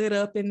eyes lit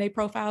up in their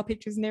profile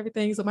pictures and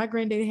everything. So my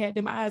granddaddy had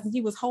them eyes, and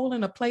he was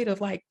holding a plate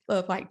of like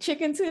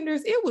chicken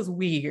tenders. It was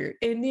weird.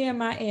 And then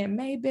my aunt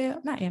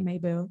Maybelle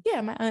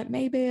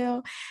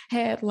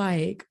had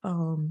like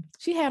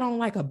she had on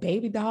like a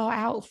baby doll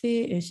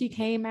outfit, and she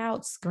came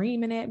out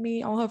screaming at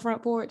me on her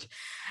front porch.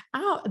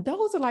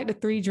 Those are like the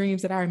 3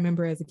 dreams that I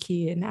remember as a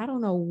kid, and I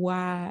don't know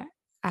why.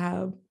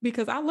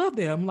 Because I love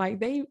them, like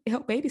they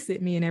help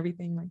babysit me and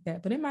everything like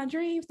that. But in my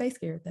dreams, they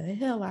scared the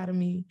hell out of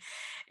me.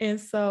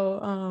 And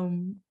so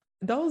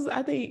those,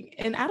 I think,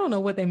 and I don't know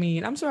what they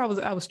mean. I'm sure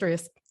I was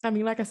stressed. I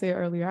mean, like I said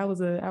earlier, I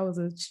was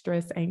a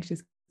stressed,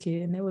 anxious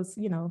kid, and there was,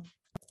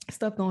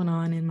 stuff going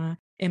on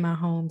in my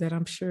home that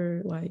I'm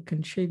sure like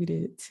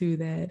contributed to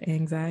that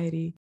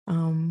anxiety.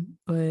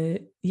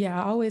 But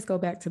yeah, I always go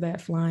back to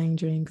that flying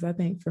dream, because I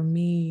think for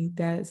me,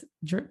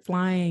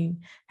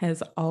 flying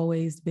has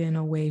always been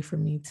a way for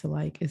me to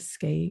like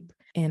escape.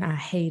 And I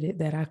hated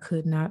that I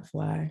could not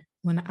fly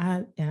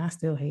and I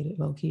still hate it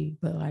low key,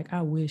 but like,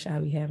 I wish I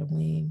be having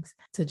wings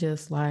to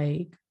just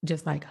like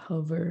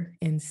hover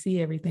and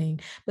see everything.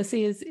 But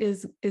see,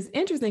 it's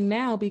interesting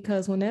now,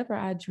 because whenever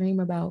I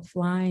dream about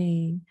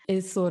flying,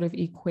 it sort of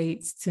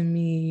equates to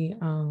me,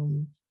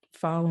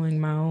 following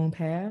my own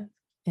path.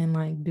 and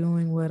like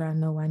doing what I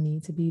know I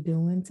need to be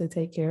doing to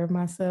take care of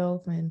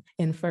myself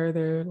and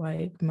further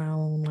like my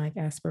own like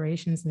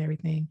aspirations and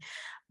everything.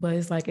 But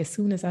it's like as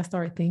soon as I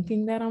start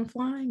thinking that I'm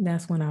flying,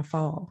 that's when I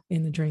fall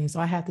in the dream. So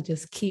I have to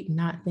just keep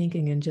not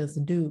thinking and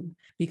just do,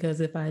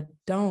 because if I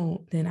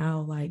don't, then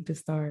I'll like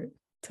just start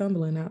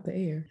tumbling out the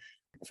air.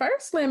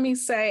 First, let me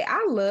say,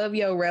 I love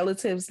your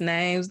relatives'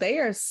 names. They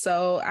are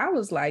so, I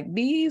was like,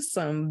 these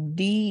some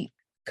deep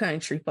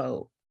country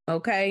folk.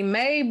 Okay.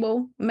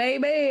 Maybell,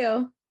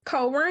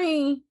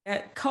 Corrine.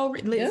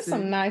 There's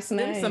some nice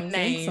names.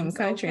 Some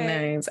country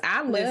names.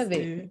 I love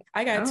it.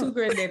 I got two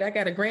granddaddy. I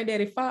got a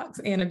granddaddy fox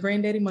and a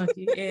granddaddy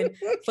monkey. And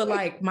for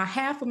like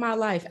half of my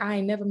life, I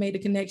ain't never made the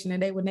connection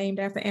and they were named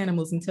after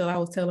animals until I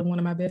was telling one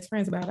of my best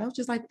friends about it. I was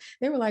just like,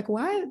 they were like,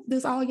 why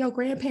does all your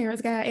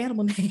grandparents got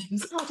animal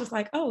names? I was just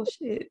like, oh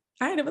shit,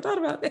 I ain't never thought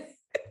about that.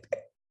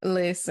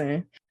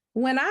 Listen,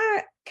 when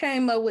I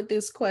came up with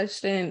this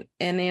question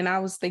and then I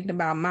was thinking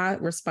about my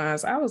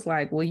response, I was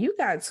like, well, you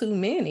got too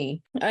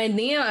many. And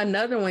then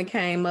another one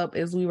came up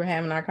as we were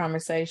having our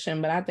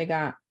conversation, but I think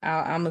I'm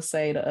going to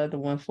say the other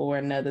one for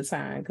another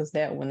time because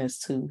that one is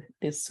too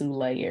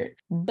layered.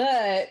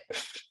 But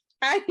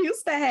I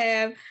used to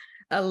have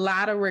a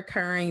lot of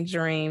recurring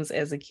dreams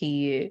as a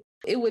kid.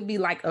 It would be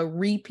like a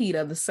repeat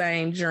of the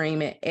same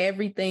dream and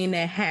everything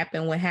that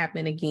happened would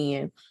happen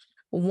again.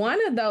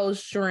 One of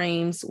those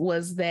dreams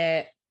was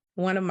that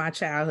one of my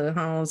childhood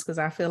homes, because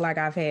I feel like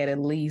I've had at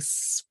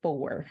least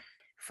 4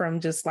 from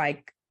just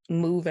like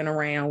moving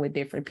around with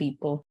different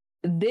people.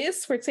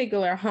 This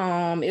particular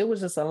home, it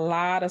was just a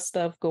lot of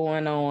stuff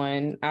going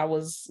on.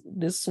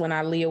 This is when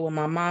I lived with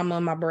my mama,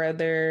 my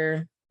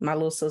brother, my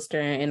little sister,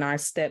 and our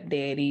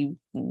stepdaddy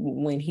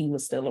when he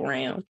was still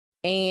around.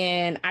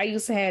 And I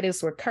used to have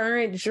this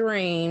recurrent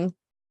dream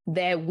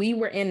that we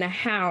were in the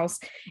house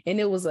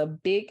and it was a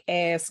big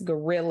ass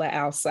gorilla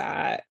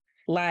outside.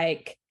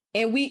 Like,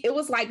 and it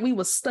was like we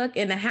were stuck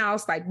in the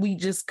house, like we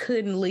just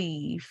couldn't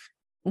leave.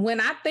 When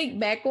I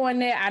think back on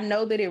that, I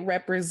know that it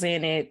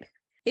represented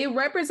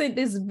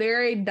this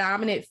very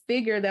dominant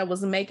figure that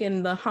was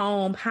making the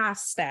home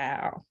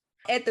hostile.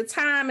 At the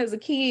time as a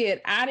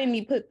kid, I didn't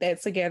even put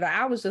that together.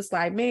 I was just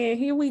like, man,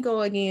 here we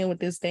go again with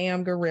this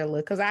damn gorilla.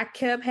 Because I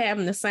kept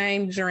having the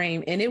same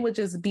dream and it would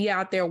just be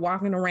out there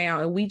walking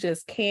around and we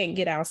just can't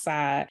get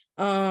outside.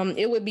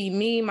 It would be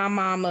me, my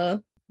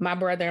mama, my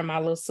brother, and my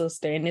little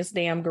sister, and this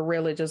damn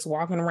gorilla just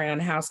walking around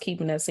the house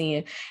keeping us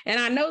in. And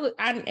I know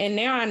and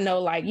now I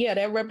know, like, yeah,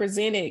 that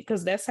represented,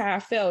 because that's how I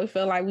felt. It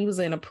felt like we was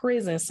in a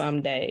prison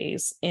some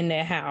days in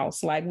that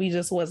house. Like we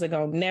just wasn't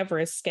gonna never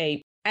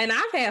escape. And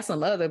I've had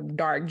some other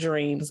dark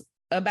dreams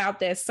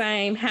about that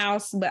same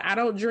house, but I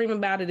don't dream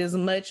about it as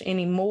much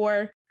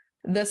anymore.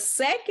 The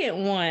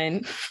second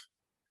one,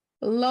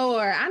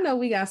 Lord, I know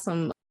we got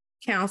some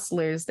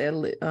counselors that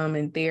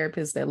and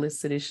therapists that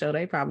listen to this show.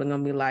 They probably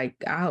gonna be like,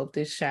 I hope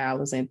this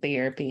child is in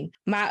therapy.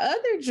 My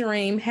other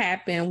dream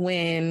happened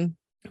when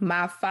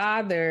my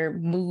father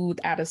moved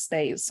out of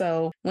state.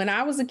 So when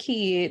I was a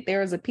kid,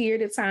 there was a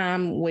period of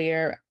time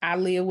where I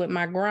lived with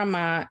my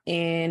grandma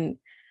and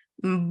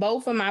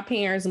both of my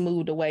parents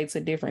moved away to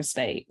different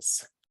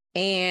states.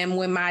 And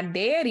when my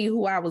daddy,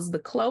 who I was the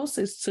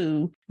closest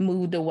to,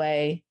 moved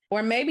away,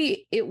 or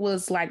maybe it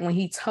was like when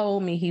he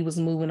told me he was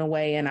moving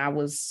away and I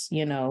was,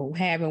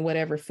 having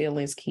whatever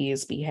feelings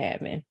kids be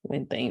having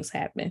when things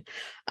happen.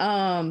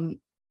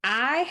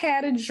 I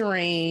had a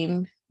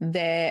dream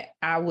that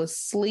I was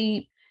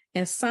asleep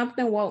and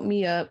something woke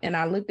me up and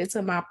I looked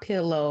into my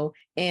pillow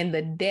and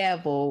the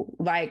devil,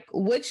 like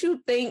what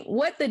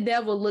the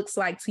devil looks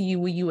like to you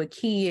when you a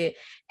kid,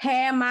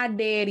 had my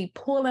daddy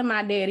pulling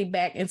my daddy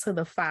back into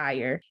the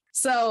fire.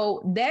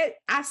 So that,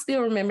 I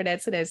still remember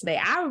that to this day.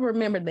 I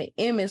remember the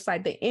image,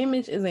 like the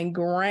image is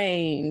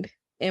ingrained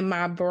in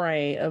my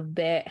brain of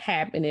that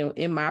happening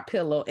in my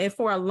pillow. And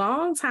for a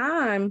long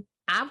time,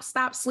 I've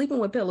stopped sleeping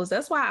with pillows.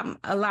 That's why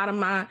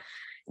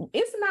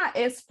it's not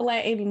as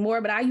flat anymore,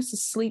 but I used to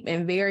sleep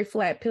in very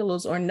flat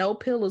pillows or no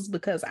pillows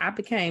because I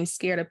became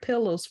scared of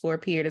pillows for a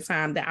period of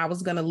time that I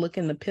was going to look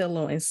in the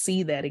pillow and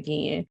see that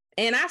again.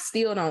 And I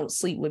still don't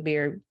sleep with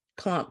very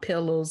plump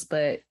pillows,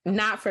 but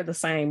not for the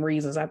same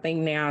reasons. I think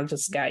now I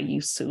just got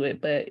used to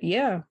it. But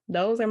yeah,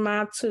 those are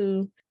my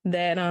 2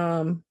 that,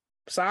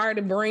 sorry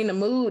to bring the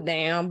mood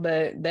down,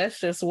 but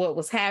that's just what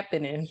was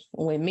happening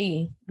with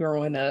me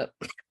growing up.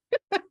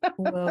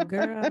 Well,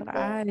 girl,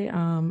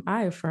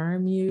 I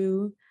affirm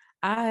you.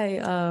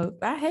 I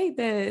hate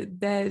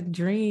that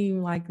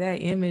dream, like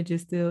that image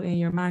is still in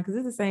your mind, because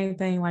it's the same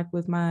thing like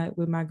with my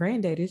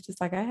granddaddy. It's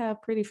just like I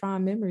have pretty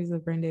fond memories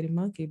of Granddaddy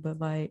Monkey, but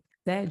like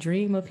that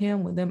dream of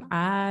him with them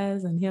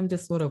eyes and him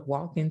just sort of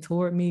walking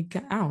toward me,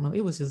 I don't know,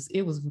 it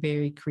was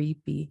very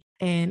creepy.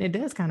 And it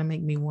does kind of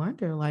make me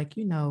wonder, like,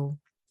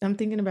 I'm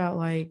thinking about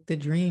like the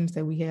dreams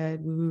that we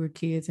had when we were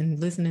kids and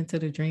listening to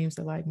the dreams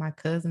that like my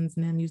cousins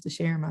and them used to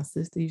share and my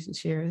sister used to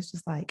share. It's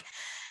just like,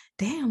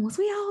 damn, was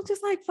we all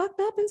just like fucked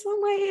up in some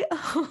way?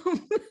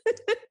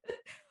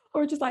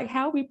 Or just like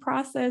how we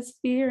process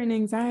fear and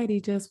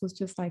anxiety was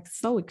just like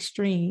so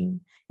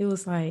extreme. It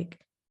was like,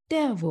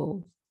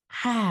 devil,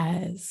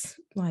 has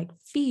like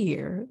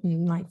fear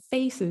and like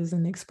faces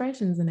and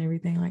expressions and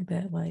everything like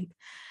that. Like,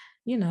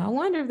 I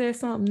wonder if there's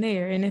something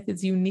there and if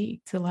it's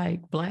unique to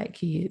like Black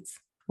kids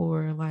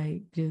or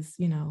like just,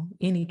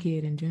 any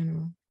kid in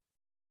general.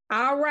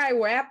 All right.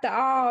 Well, after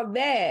all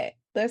that,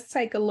 let's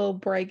take a little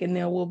break and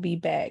then we'll be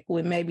back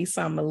with maybe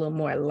something a little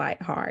more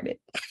lighthearted.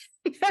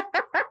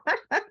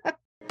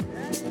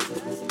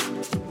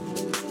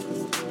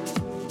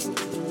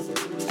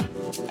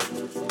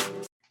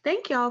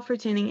 Thank y'all for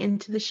tuning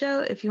into the show.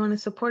 If you want to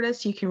support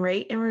us, you can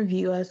rate and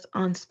review us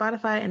on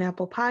Spotify and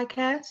Apple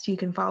Podcasts. You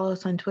can follow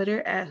us on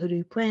Twitter at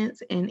Hoodoo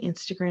Plants and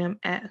Instagram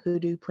at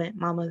Hoodoo Plant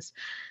Mamas.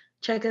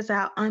 Check us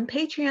out on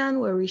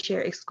Patreon, where we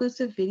share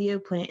exclusive video,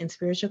 plant, and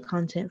spiritual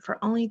content for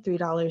only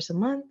 $3 a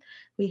month.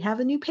 We have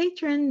a new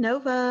patron,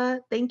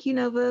 Nova. Thank you,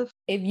 Nova.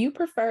 If you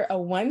prefer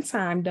a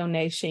one-time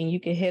donation,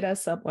 you can hit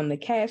us up on the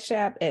Cash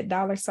App at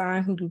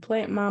 $ Hoodoo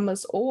Plant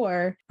Mamas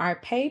or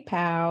our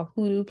PayPal,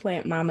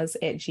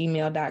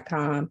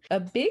 hoodooplantmamas@gmail.com.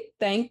 A big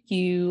thank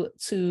you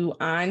to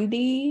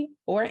Andy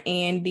or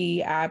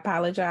Andy. I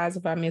apologize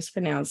if I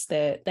mispronounced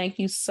that. Thank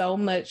you so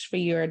much for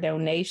your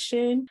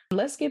donation.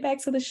 Let's get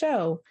back to the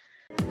show.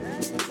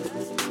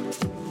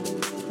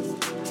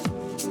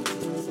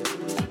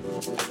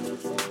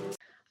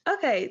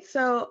 Okay,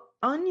 so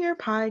on your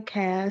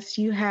podcast,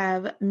 you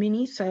have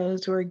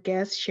mini-sodes where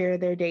guests share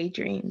their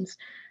daydreams.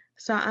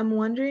 So I'm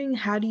wondering,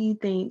 how do you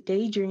think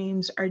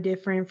daydreams are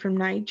different from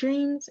night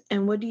dreams,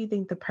 and what do you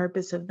think the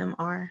purpose of them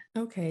are?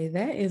 Okay,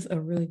 that is a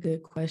really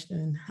good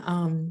question.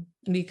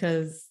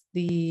 Because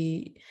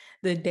the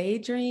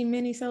daydream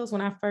minisodes,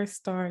 when I first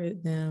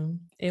started them,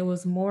 it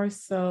was more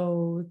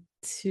so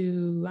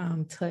to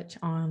touch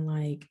on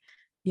like,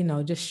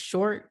 just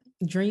short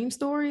dream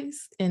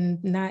stories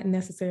and not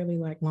necessarily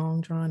like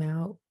long drawn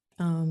out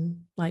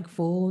like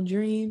full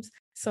dreams.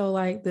 So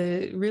like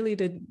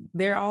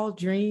they're all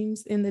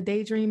dreams in the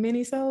daydream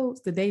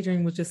minisodes. The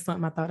daydream was just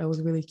something I thought that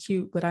was really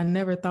cute, but I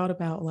never thought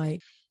about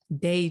like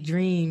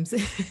daydreams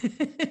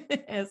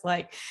as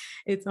like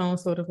its own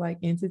sort of like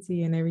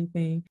entity and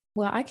everything.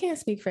 Well, I can't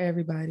speak for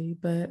everybody,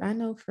 but I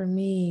know for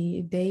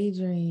me,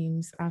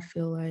 daydreams, I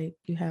feel like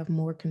you have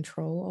more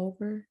control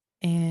over.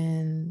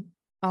 And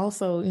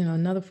also,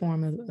 another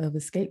form of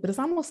escape, but it's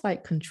almost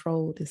like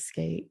controlled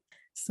escape.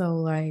 So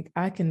like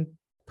I can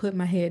put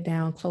my head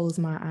down, close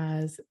my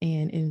eyes,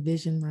 and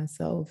envision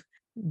myself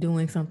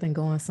doing something,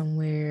 going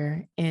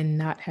somewhere, and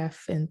not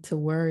having to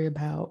worry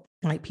about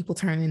like people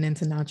turning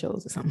into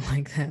nachos or something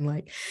like that.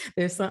 Like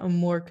there's something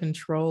more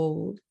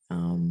controlled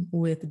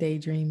with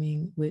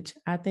daydreaming, which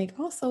I think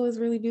also is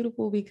really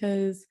beautiful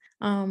because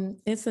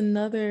it's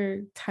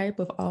another type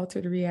of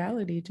altered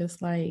reality,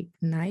 just like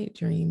night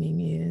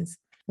dreaming is.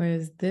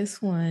 Whereas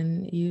this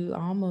one, you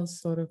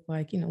almost sort of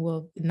like,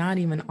 well, not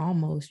even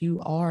almost,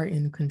 you are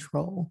in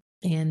control.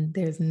 And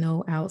there's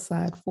no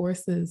outside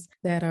forces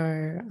that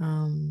are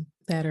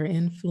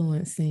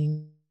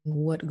influencing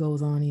what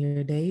goes on in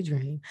your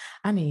daydream.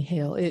 I mean,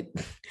 hell,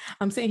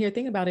 I'm sitting here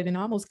thinking about it and it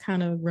almost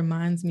kind of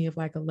reminds me of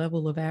like a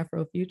level of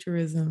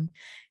Afrofuturism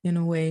in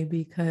a way,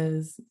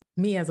 because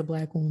me as a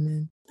Black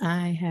woman,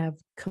 I have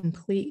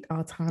complete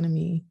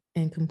autonomy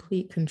and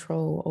complete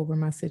control over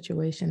my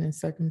situation and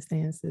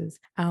circumstances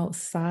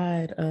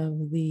outside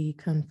of the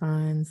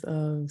confines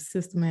of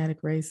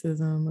systematic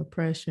racism,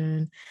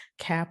 oppression,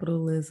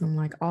 capitalism,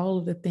 like all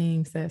of the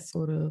things that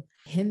sort of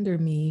hinder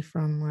me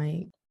from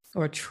like,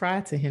 or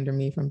try to hinder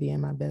me from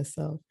being my best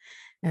self.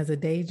 As a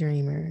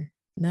daydreamer,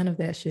 none of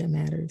that shit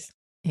matters.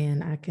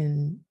 And I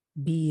can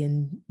be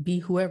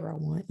whoever I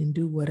want and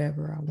do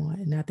whatever I want.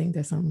 And I think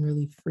there's something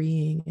really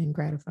freeing and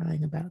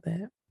gratifying about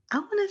that. I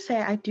want to say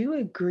I do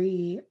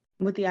agree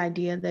with the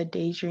idea that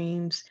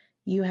daydreams,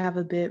 you have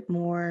a bit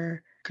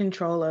more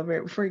control over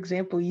it. For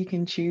example, you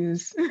can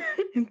choose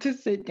to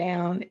sit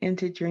down and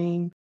to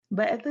dream.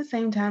 But at the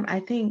same time, I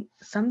think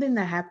something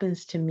that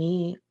happens to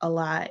me a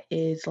lot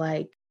is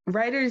like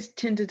writers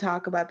tend to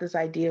talk about this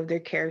idea of their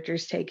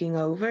characters taking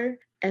over.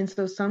 And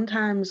so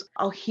sometimes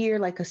I'll hear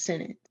like a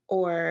sentence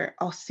or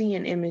I'll see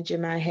an image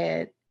in my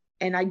head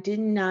and I did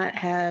not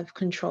have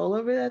control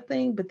over that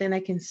thing, but then I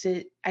can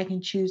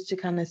choose to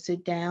kind of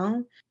sit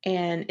down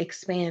and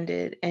expand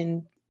it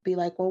and be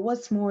like, well,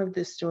 what's more of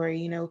this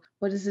story?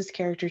 What is this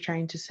character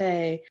trying to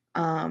say?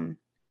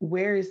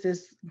 Where is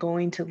this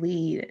going to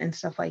lead and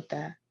stuff like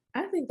that?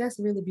 I think that's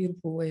a really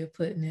beautiful way of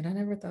putting it. I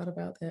never thought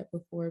about that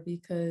before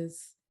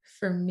because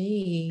for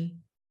me,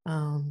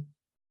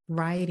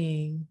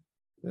 writing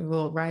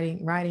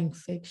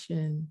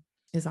fiction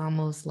is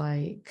almost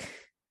like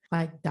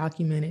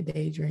documented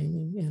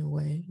daydreaming in a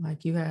way.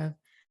 Like you have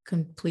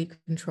complete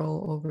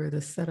control over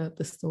the setup,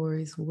 the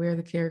stories, where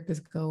the characters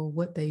go,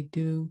 what they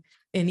do.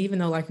 And even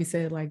though, like you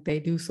said, like they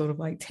do sort of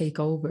like take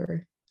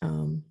over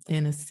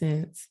in a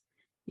sense,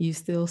 you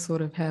still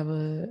sort of have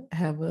a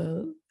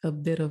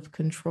bit of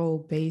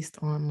control based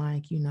on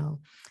like,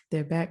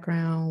 their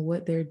background,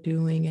 what they're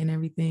doing and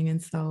everything.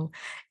 And so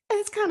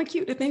it's kind of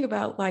cute to think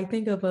about, like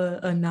think of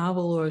a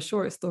novel or a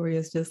short story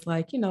as just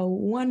like,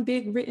 one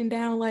big written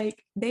down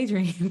like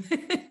daydream.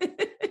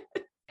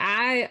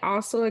 I I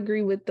also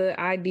agree with the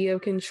idea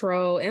of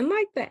control and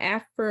like the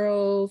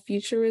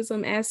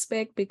Afrofuturism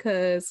aspect,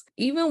 because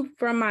even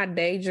from my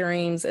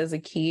daydreams as a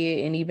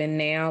kid and even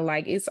now,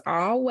 like it's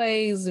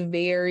always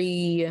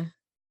very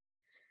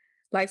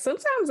like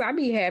sometimes I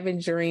be having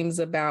dreams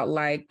about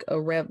like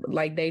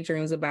like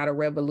daydreams about a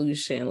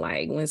revolution.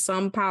 Like when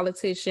some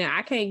politician,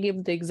 I can't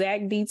give the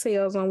exact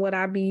details on what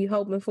I be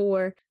hoping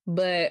for,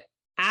 but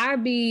I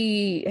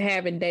be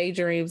having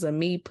daydreams of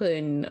me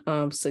putting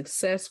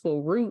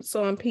successful roots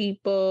on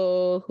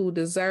people who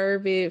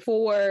deserve it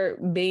for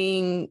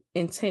being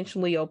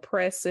intentionally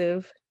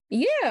oppressive.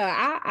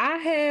 Yeah,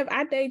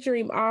 I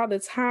daydream all the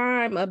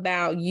time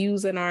about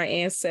using our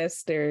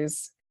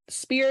ancestors'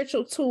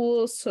 spiritual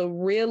tools to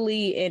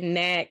really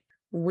enact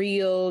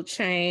real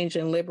change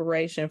and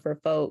liberation for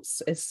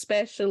folks,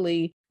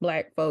 especially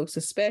Black folks,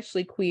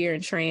 especially queer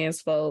and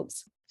trans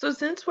folks. So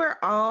since we're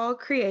all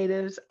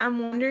creatives, I'm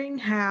wondering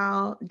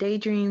how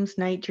daydreams,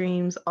 night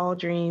dreams, all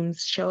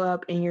dreams show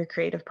up in your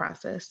creative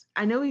process.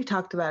 I know we've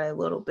talked about it a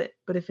little bit,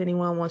 but if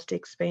anyone wants to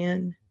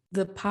expand.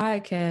 The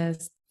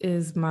podcast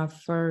is my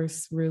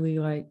first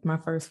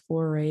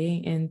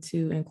foray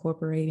into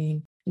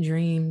incorporating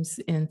dreams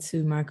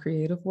into my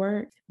creative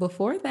work.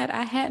 Before that,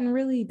 I hadn't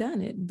really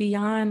done it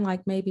beyond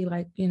like maybe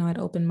like, at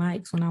open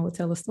mics when I would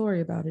tell a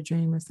story about a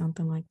dream or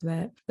something like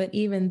that. But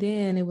even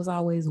then, it was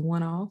always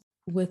one-off.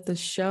 With the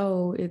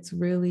show, it's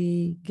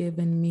really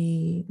given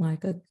me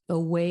like a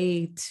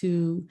way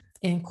to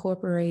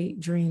incorporate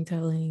dream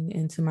telling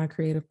into my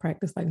creative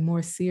practice, like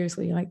more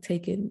seriously, like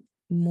take it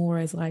more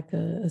as like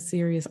a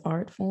serious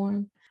art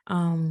form.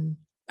 I'm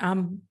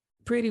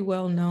pretty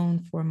well known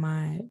for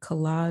my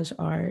collage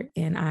art,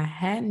 and I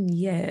hadn't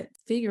yet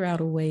figured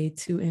out a way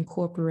to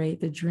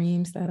incorporate the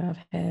dreams that I've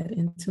had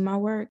into my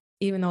work.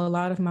 Even though a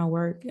lot of my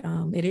work,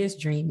 it is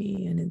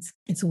dreamy and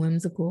it's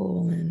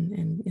whimsical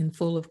and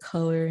full of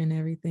color and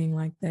everything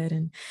like that,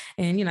 and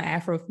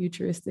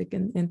Afrofuturistic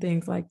and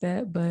things like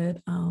that. But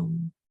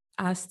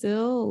I'm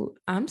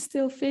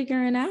still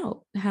figuring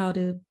out how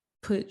to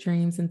put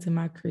dreams into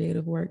my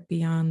creative work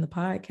beyond the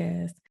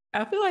podcast.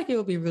 I feel like it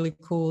would be really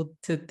cool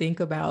to think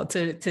about,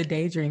 to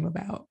daydream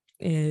about,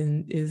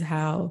 and is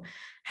how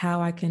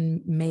I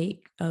can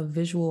make a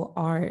visual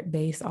art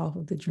based off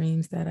of the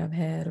dreams that I've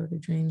had or the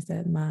dreams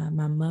that my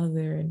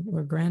mother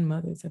or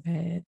grandmothers have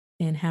had,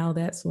 and how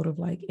that sort of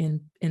like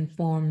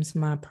informs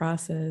my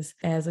process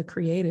as a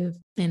creative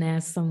and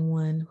as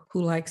someone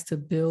who likes to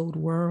build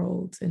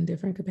worlds in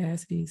different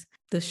capacities.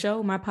 The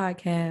show, my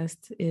podcast,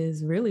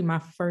 is really my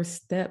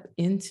first step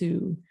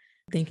into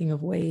thinking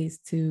of ways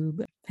to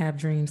have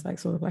dreams like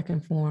sort of like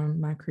inform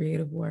my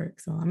creative work.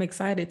 So I'm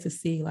excited to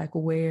see like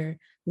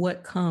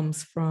what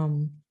comes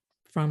from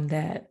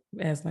that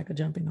as like a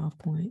jumping off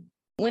point.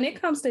 When it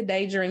comes to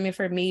daydreaming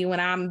for me, when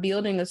I'm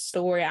building a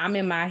story, I'm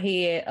in my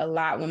head a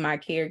lot with my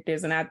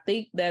characters. And I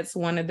think that's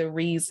one of the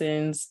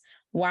reasons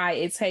why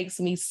it takes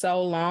me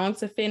so long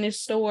to finish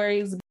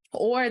stories,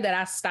 or that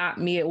I stop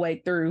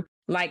midway through,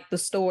 like the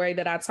story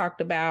that I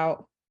talked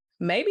about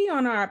maybe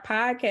on our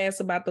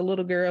podcast about the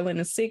little girl in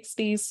the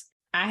 60s.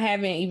 I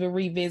haven't even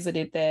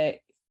revisited that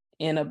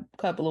in a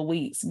couple of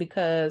weeks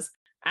because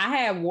I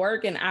have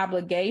work and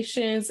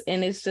obligations,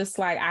 and it's just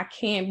like I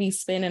can't be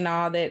spending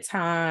all that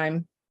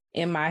time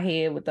in my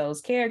head with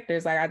those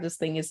characters. Like I just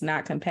think it's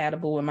not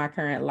compatible with my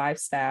current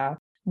lifestyle.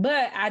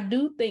 But I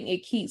do think it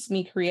keeps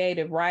me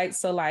creative, right?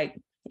 So like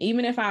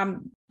even if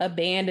I'm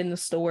abandon the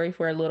story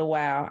for a little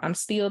while, I'm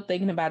still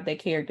thinking about that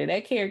character.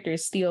 That character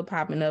is still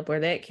popping up, or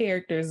that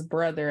character's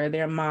brother or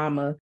their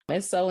mama.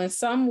 And so in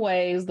some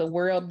ways, the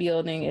world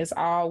building is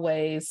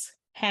always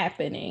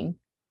happening.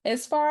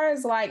 As far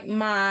as like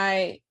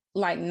my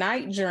like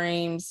night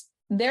dreams,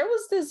 there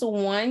was this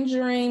one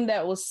dream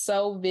that was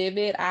so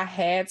vivid, I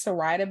had to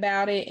write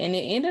about it. And it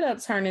ended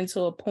up turning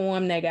into a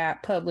poem that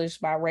got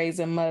published by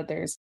Raising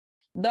Mothers.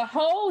 The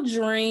whole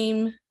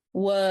dream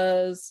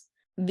was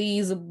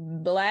these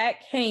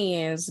black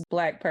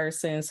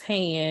person's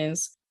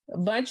hands, a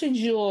bunch of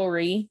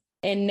jewelry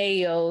and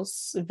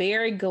nails,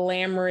 very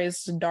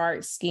glamorous,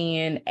 dark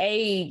skin,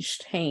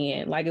 aged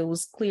hand. Like it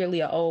was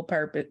clearly an old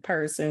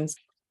person's.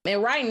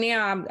 And right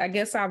now, I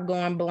guess I've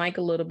gone blank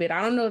a little bit.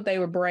 I don't know if they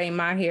were braiding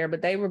my hair,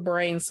 but they were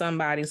braiding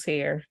somebody's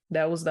hair.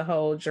 That was the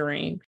whole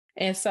dream.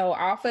 And so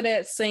off of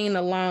that scene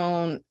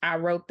alone, I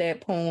wrote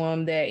that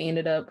poem that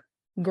ended up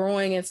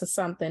growing into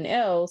something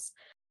else.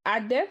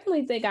 I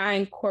definitely think I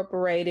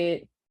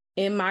incorporated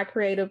in my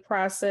creative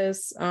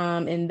process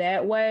in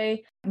that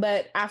way.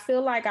 But I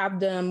feel like I've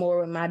done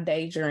more with my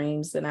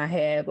daydreams than I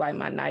have like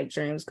my night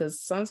dreams,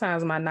 because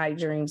sometimes my night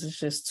dreams is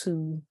just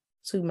too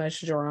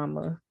much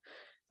drama.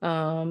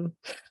 But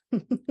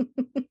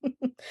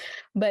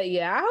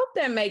yeah, I hope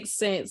that makes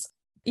sense.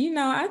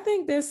 I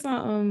think there's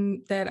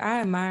something that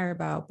I admire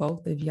about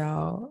both of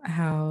y'all,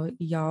 how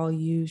y'all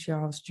use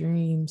y'all's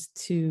dreams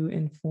to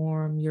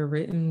inform your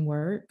written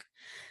work.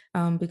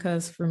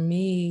 Because for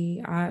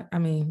me, I'm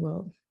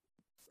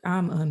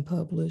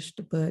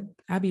unpublished, but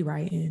I be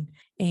writing,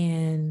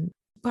 and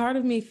part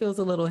of me feels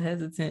a little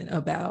hesitant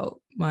about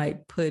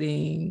like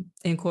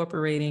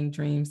incorporating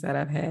dreams that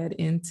I've had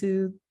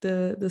into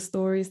the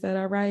stories that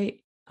I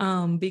write.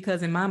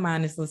 Because in my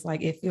mind, it's just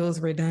like, it feels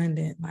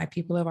redundant. Like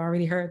people have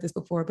already heard this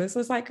before, but it's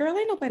just like, girl,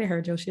 ain't nobody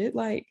heard your shit.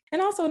 Like,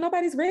 and also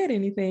nobody's read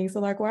anything. So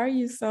like, why are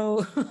you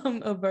so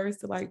averse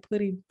to like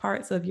putting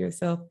parts of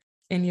yourself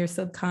and your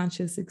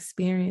subconscious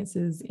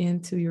experiences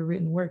into your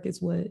written work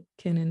is what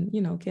can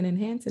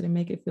enhance it and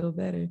make it feel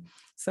better.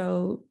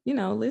 So,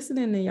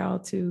 listening to y'all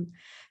to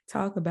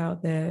talk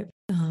about that,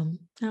 I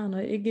don't know,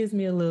 it gives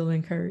me a little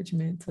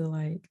encouragement to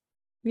like,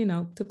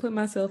 to put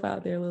myself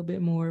out there a little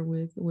bit more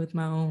with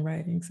my own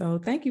writing. So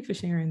thank you for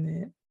sharing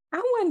that. I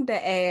wanted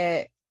to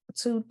add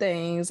two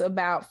things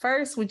about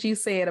first what you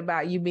said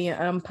about you being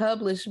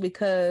unpublished,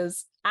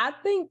 because I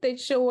think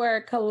that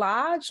your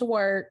collage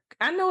work,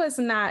 I know it's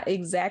not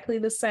exactly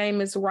the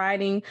same as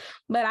writing,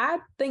 but I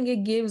think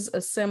it gives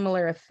a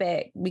similar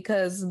effect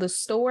because the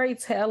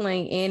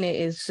storytelling in it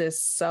is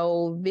just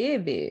so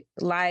vivid.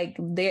 Like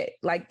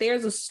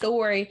there's a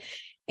story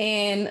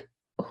and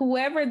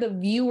whoever the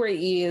viewer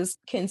is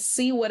can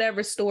see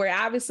whatever story.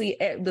 Obviously,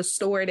 the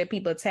story that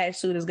people attach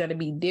to it is going to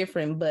be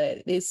different,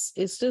 but it's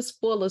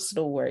just full of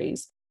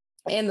stories.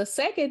 And the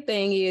second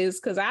thing is,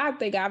 because I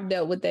think I've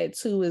dealt with that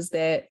too, is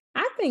that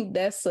I think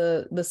that's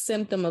the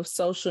symptom of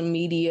social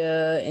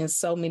media, and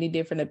so many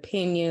different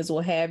opinions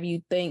will have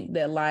you think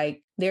that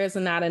like there's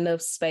not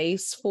enough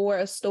space for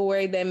a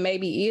story that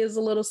maybe is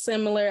a little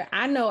similar.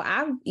 I know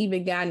I've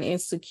even gotten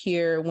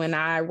insecure when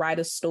I write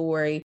a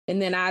story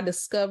and then I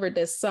discovered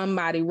that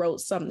somebody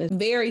wrote something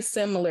very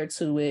similar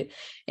to it.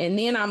 And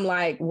then I'm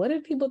like, what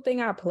if people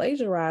think I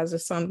plagiarized or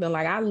something?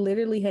 Like I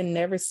literally had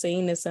never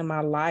seen this in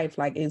my life.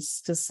 Like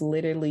it's just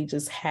literally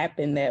just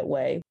happened that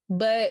way.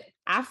 But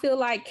I feel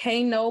like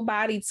can't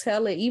nobody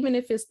tell it, even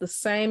if it's the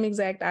same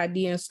exact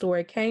idea and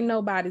story, can't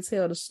nobody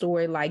tell the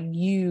story like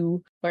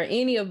you or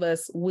any of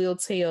us will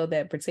tell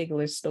that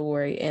particular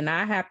story. And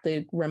I have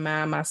to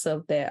remind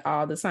myself that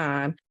all the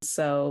time.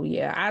 So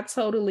yeah, I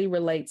totally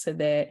relate to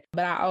that.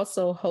 But I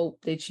also hope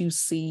that you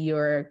see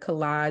your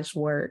collage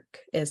work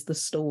as the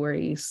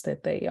stories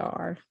that they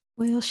are.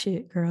 Well,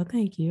 shit, girl.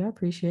 Thank you. I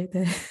appreciate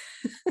that.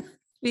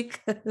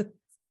 Because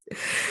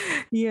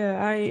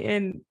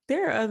and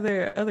there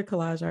are other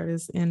collage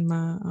artists in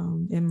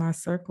my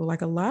circle.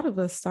 Like a lot of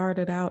us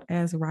started out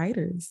as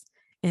writers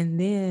and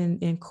then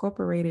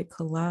incorporated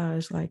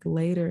collage like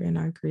later in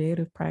our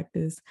creative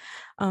practice.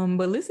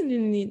 But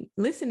listening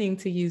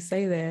to you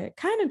say that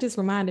kind of just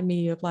reminded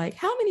me of like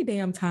how many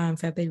damn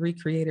times have they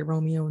recreated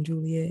Romeo and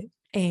Juliet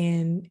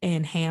and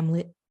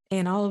Hamlet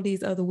and all of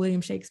these other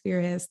William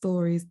Shakespeare has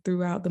stories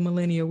throughout the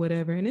millennia,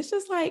 whatever. And it's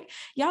just like,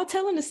 y'all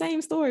telling the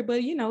same story, but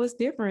it's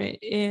different.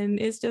 And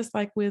it's just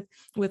like with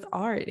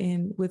art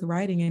and with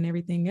writing and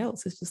everything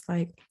else. It's just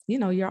like,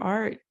 your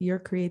art, your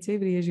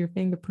creativity is your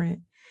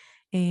fingerprint.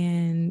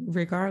 And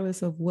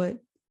regardless of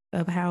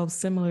how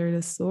similar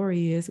the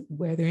story is,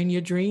 whether in your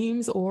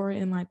dreams or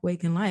in like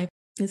waking life,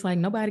 it's like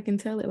nobody can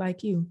tell it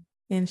like you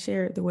and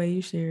share it the way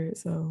you share it.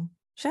 So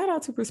shout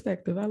out to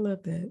Perspective. I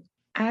love that.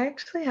 I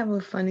actually have a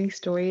funny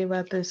story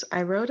about this.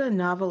 I wrote a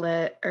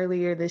novelette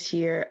earlier this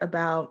year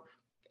about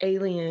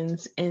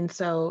aliens. And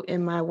so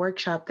in my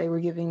workshop, they were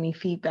giving me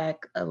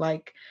feedback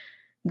like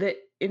the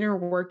inner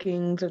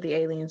workings of the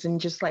aliens and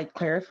just like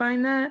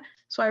clarifying that.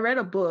 So I read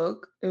a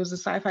book. It was a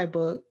sci-fi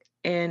book.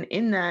 And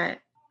in that,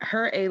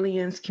 her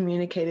aliens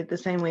communicated the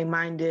same way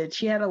mine did.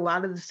 She had a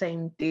lot of the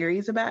same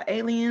theories about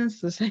aliens,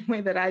 the same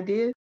way that I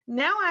did.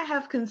 Now I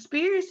have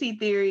conspiracy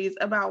theories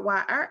about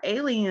why our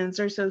aliens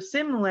are so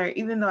similar,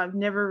 even though I've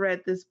never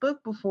read this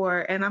book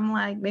before. And I'm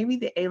like, maybe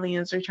the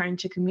aliens are trying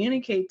to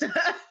communicate to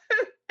us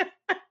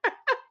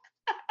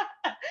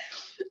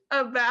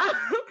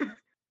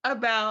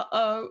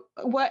about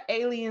what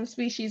alien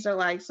species are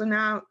like. So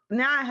now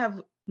I have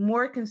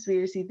more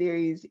conspiracy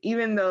theories,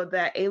 even though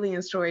that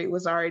alien story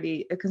was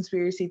already a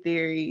conspiracy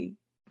theory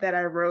that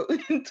I wrote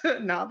into a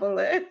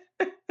novelette.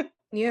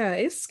 Yeah,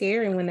 it's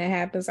scary when that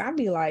happens. I'd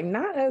be like,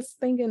 not us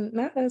thinking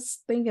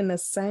the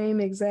same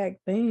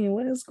exact thing.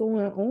 What is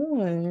going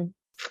on?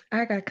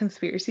 I got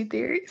conspiracy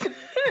theories.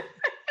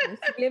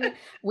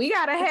 We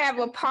gotta have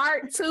a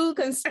part 2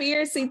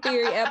 conspiracy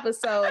theory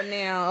episode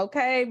now,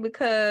 okay?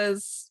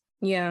 Because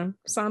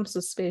so I'm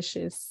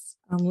suspicious.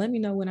 Let me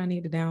know when I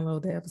need to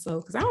download the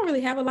episode because I don't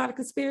really have a lot of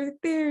conspiracy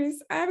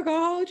theories. I ain't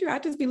gonna hold you. I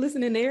just be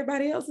listening to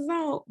everybody else's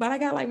on, but I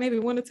got like maybe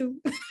 1 or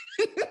 2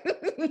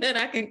 that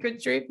I can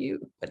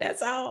contribute. But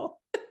that's all.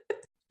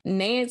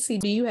 Nancey,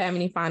 do you have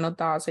any final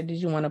thoughts, or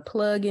did you want to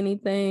plug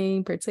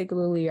anything,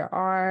 particularly your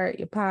art,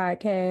 your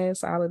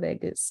podcast, all of that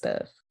good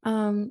stuff?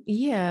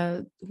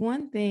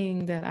 One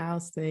thing that I'll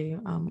say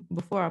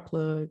before I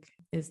plug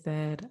is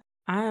that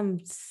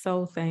I'm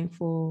so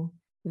thankful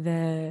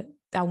that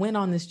I went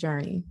on this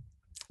journey.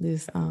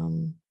 This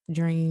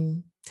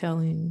dream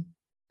telling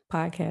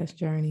podcast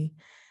journey,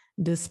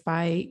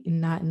 despite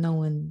not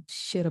knowing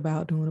shit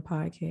about doing a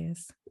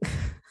podcast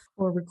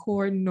or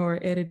recording or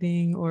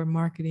editing or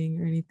marketing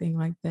or anything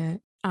like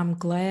that. I'm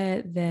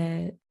glad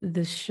that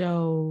the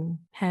show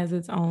has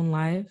its own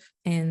life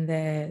and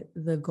that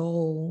the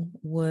goal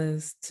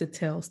was to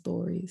tell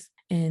stories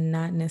and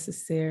not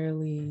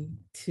necessarily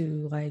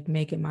to like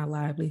make it my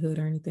livelihood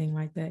or anything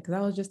like that. Because I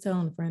was just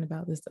telling a friend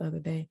about this the other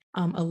day.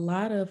 A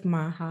lot of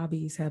my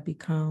hobbies have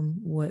become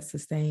what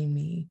sustain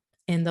me.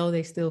 And though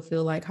they still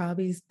feel like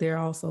hobbies, they're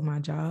also my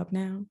job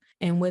now.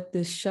 And with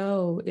this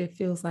show, it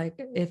feels like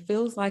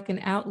an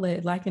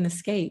outlet, like an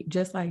escape,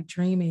 just like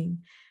dreaming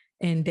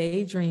and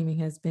daydreaming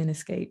has been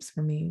escapes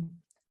for me.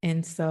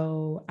 And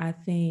so I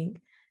think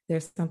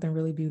there's something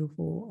really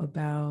beautiful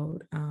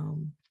about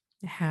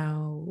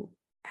how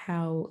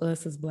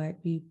us as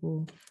Black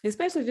people,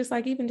 especially just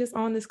like even just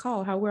on this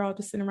call, how we're all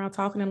just sitting around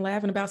talking and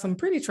laughing about some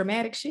pretty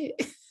traumatic shit.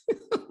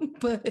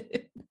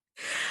 But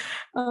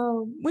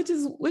which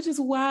is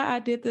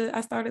why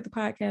I started the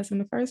podcast in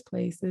the first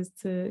place, is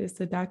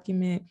to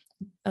document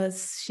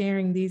us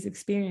sharing these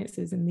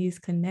experiences and these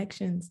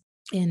connections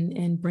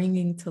and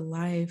bringing to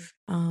life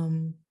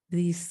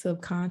these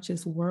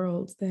subconscious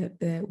worlds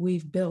that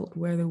we've built,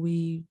 whether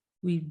we've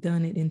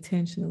done it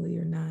intentionally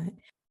or not.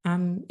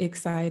 I'm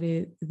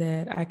excited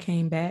that I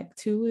came back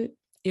to it.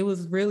 It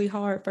was really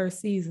hard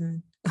first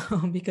season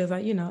because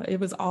it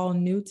was all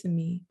new to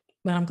me.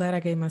 But I'm glad I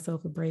gave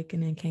myself a break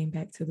and then came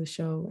back to the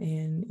show,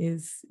 and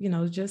is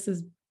just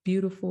as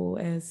beautiful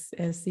as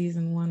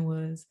season 1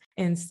 was.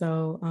 And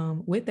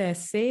so with that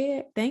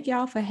said, thank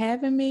y'all for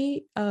having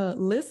me.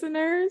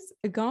 Listeners,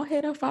 go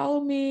ahead and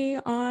follow me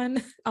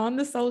on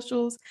the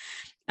socials.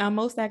 I'm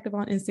most active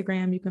on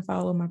Instagram. You can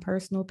follow my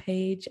personal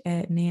page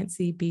at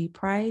Nancey B.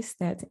 Price.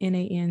 That's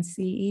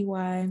Nancey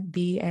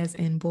B as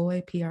in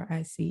boy,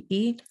 Price.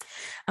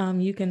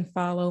 You can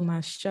follow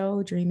my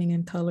show, Dreaming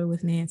in Color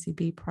with Nancey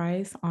B.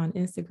 Price, on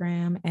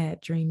Instagram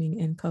at Dreaming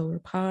in Color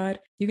Pod.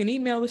 You can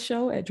email the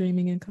show at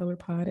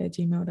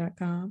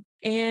dreamingincolorpod@gmail.com.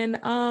 And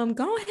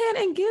go ahead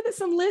and give it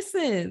some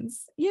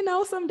listens,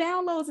 some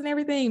downloads and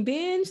everything.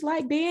 Binge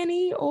like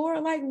Danny or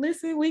like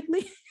listen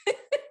weekly.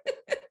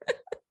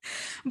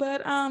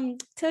 But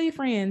tell your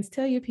friends,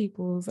 tell your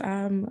peoples.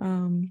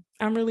 I'm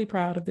really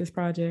proud of this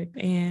project,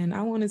 and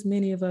I want as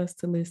many of us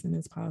to listen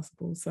as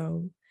possible.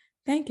 So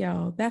thank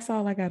y'all. That's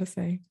all I gotta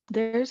say.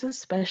 There's a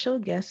special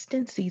guest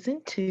in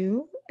season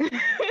 2.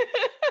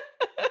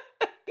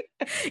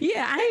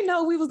 Yeah, I didn't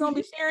know we was gonna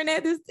be sharing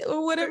that this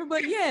or whatever,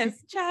 but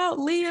yes, child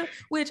Leah,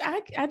 which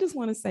I just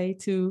want to say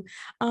too,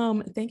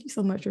 thank you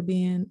so much for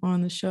being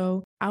on the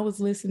show. I was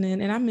listening,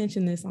 and I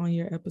mentioned this on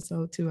your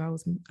episode too. I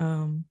was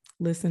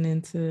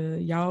listening to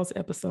y'all's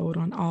episode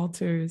on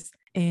alters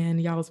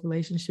and y'all's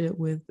relationship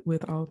with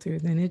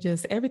alters, and it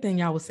just, everything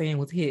y'all was saying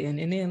was hitting.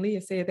 And then Leah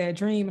said that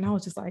dream, and I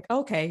was just like,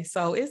 okay,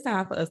 so it's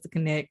time for us to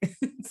connect.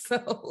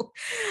 So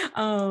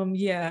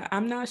yeah,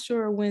 I'm not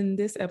sure when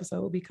this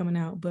episode will be coming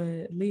out,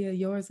 but Leah,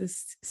 yours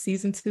is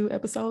season 2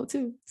 episode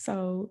 2,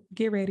 so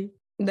get ready.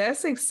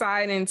 That's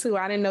exciting too.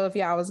 I didn't know if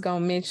y'all was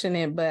gonna mention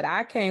it, but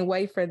I can't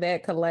wait for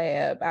that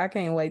collab. I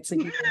can't wait to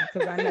get it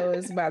because I know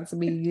it's about to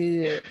be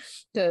good.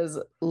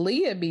 Because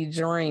Leah be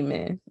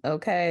dreaming,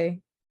 okay?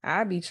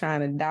 I be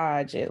trying to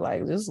dodge it.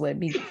 Like, just let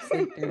me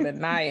sit through the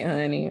night,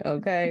 honey.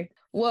 Okay.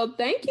 Well,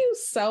 thank you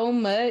so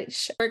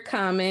much for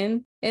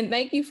coming, and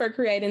thank you for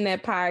creating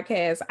that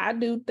podcast. I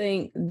do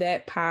think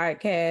that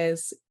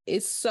podcast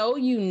is so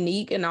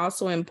unique and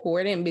also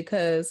important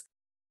because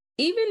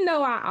even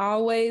though I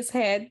always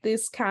had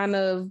this kind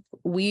of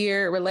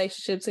weird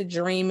relationship to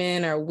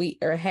dreaming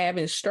or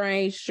having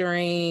strange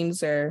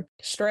dreams or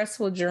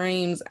stressful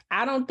dreams,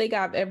 I don't think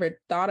I've ever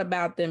thought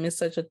about them in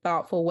such a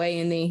thoughtful way.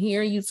 And then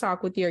hearing you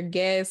talk with your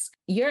guests,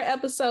 your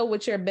episode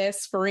with your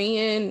best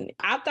friend,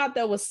 I thought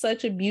that was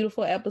such a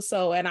beautiful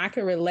episode, and I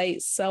could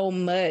relate so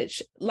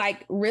much,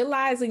 like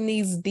realizing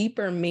these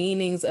deeper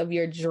meanings of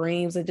your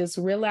dreams and just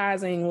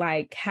realizing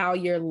like how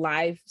your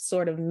life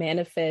sort of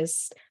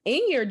manifests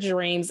in your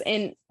dreams.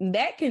 And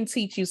that can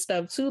teach you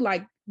stuff too,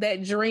 like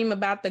that dream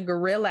about the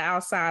gorilla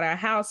outside our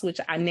house, which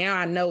I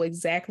know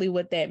exactly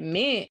what that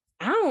meant.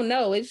 I don't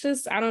know. It's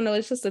just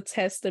a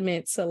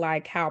testament to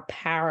like how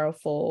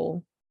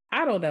powerful.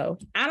 I don't know.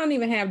 I don't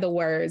even have the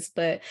words,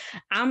 but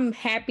I'm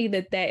happy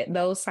that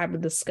those type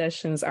of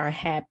discussions are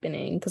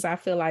happening, because I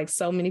feel like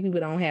so many people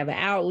don't have an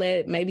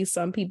outlet. Maybe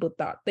some people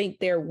think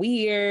they're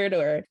weird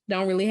or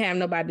don't really have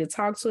nobody to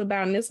talk to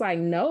about. And it's like,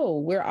 no,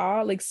 we're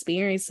all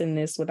experiencing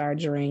this with our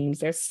dreams.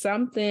 There's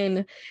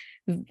something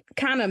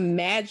kind of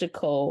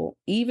magical,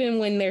 even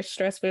when they're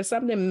stressful. There's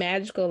something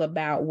magical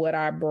about what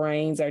our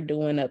brains are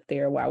doing up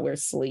there while we're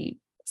asleep.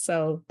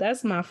 So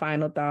that's my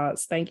final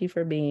thoughts. Thank you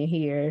for being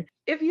here.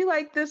 If you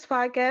like this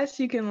podcast,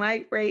 you can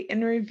like, rate,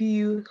 and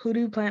review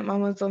Hoodoo Plant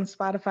Mamas on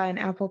Spotify and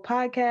Apple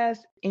Podcasts.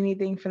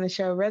 Anything from the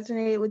show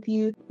resonated with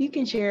you, you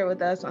can share it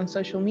with us on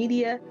social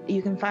media.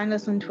 You can find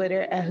us on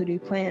Twitter at Hoodoo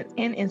Plants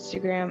and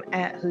Instagram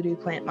at Hoodoo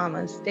Plant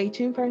Mamas. Stay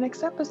tuned for our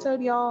next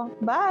episode, y'all.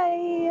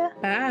 Bye.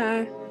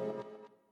 Bye.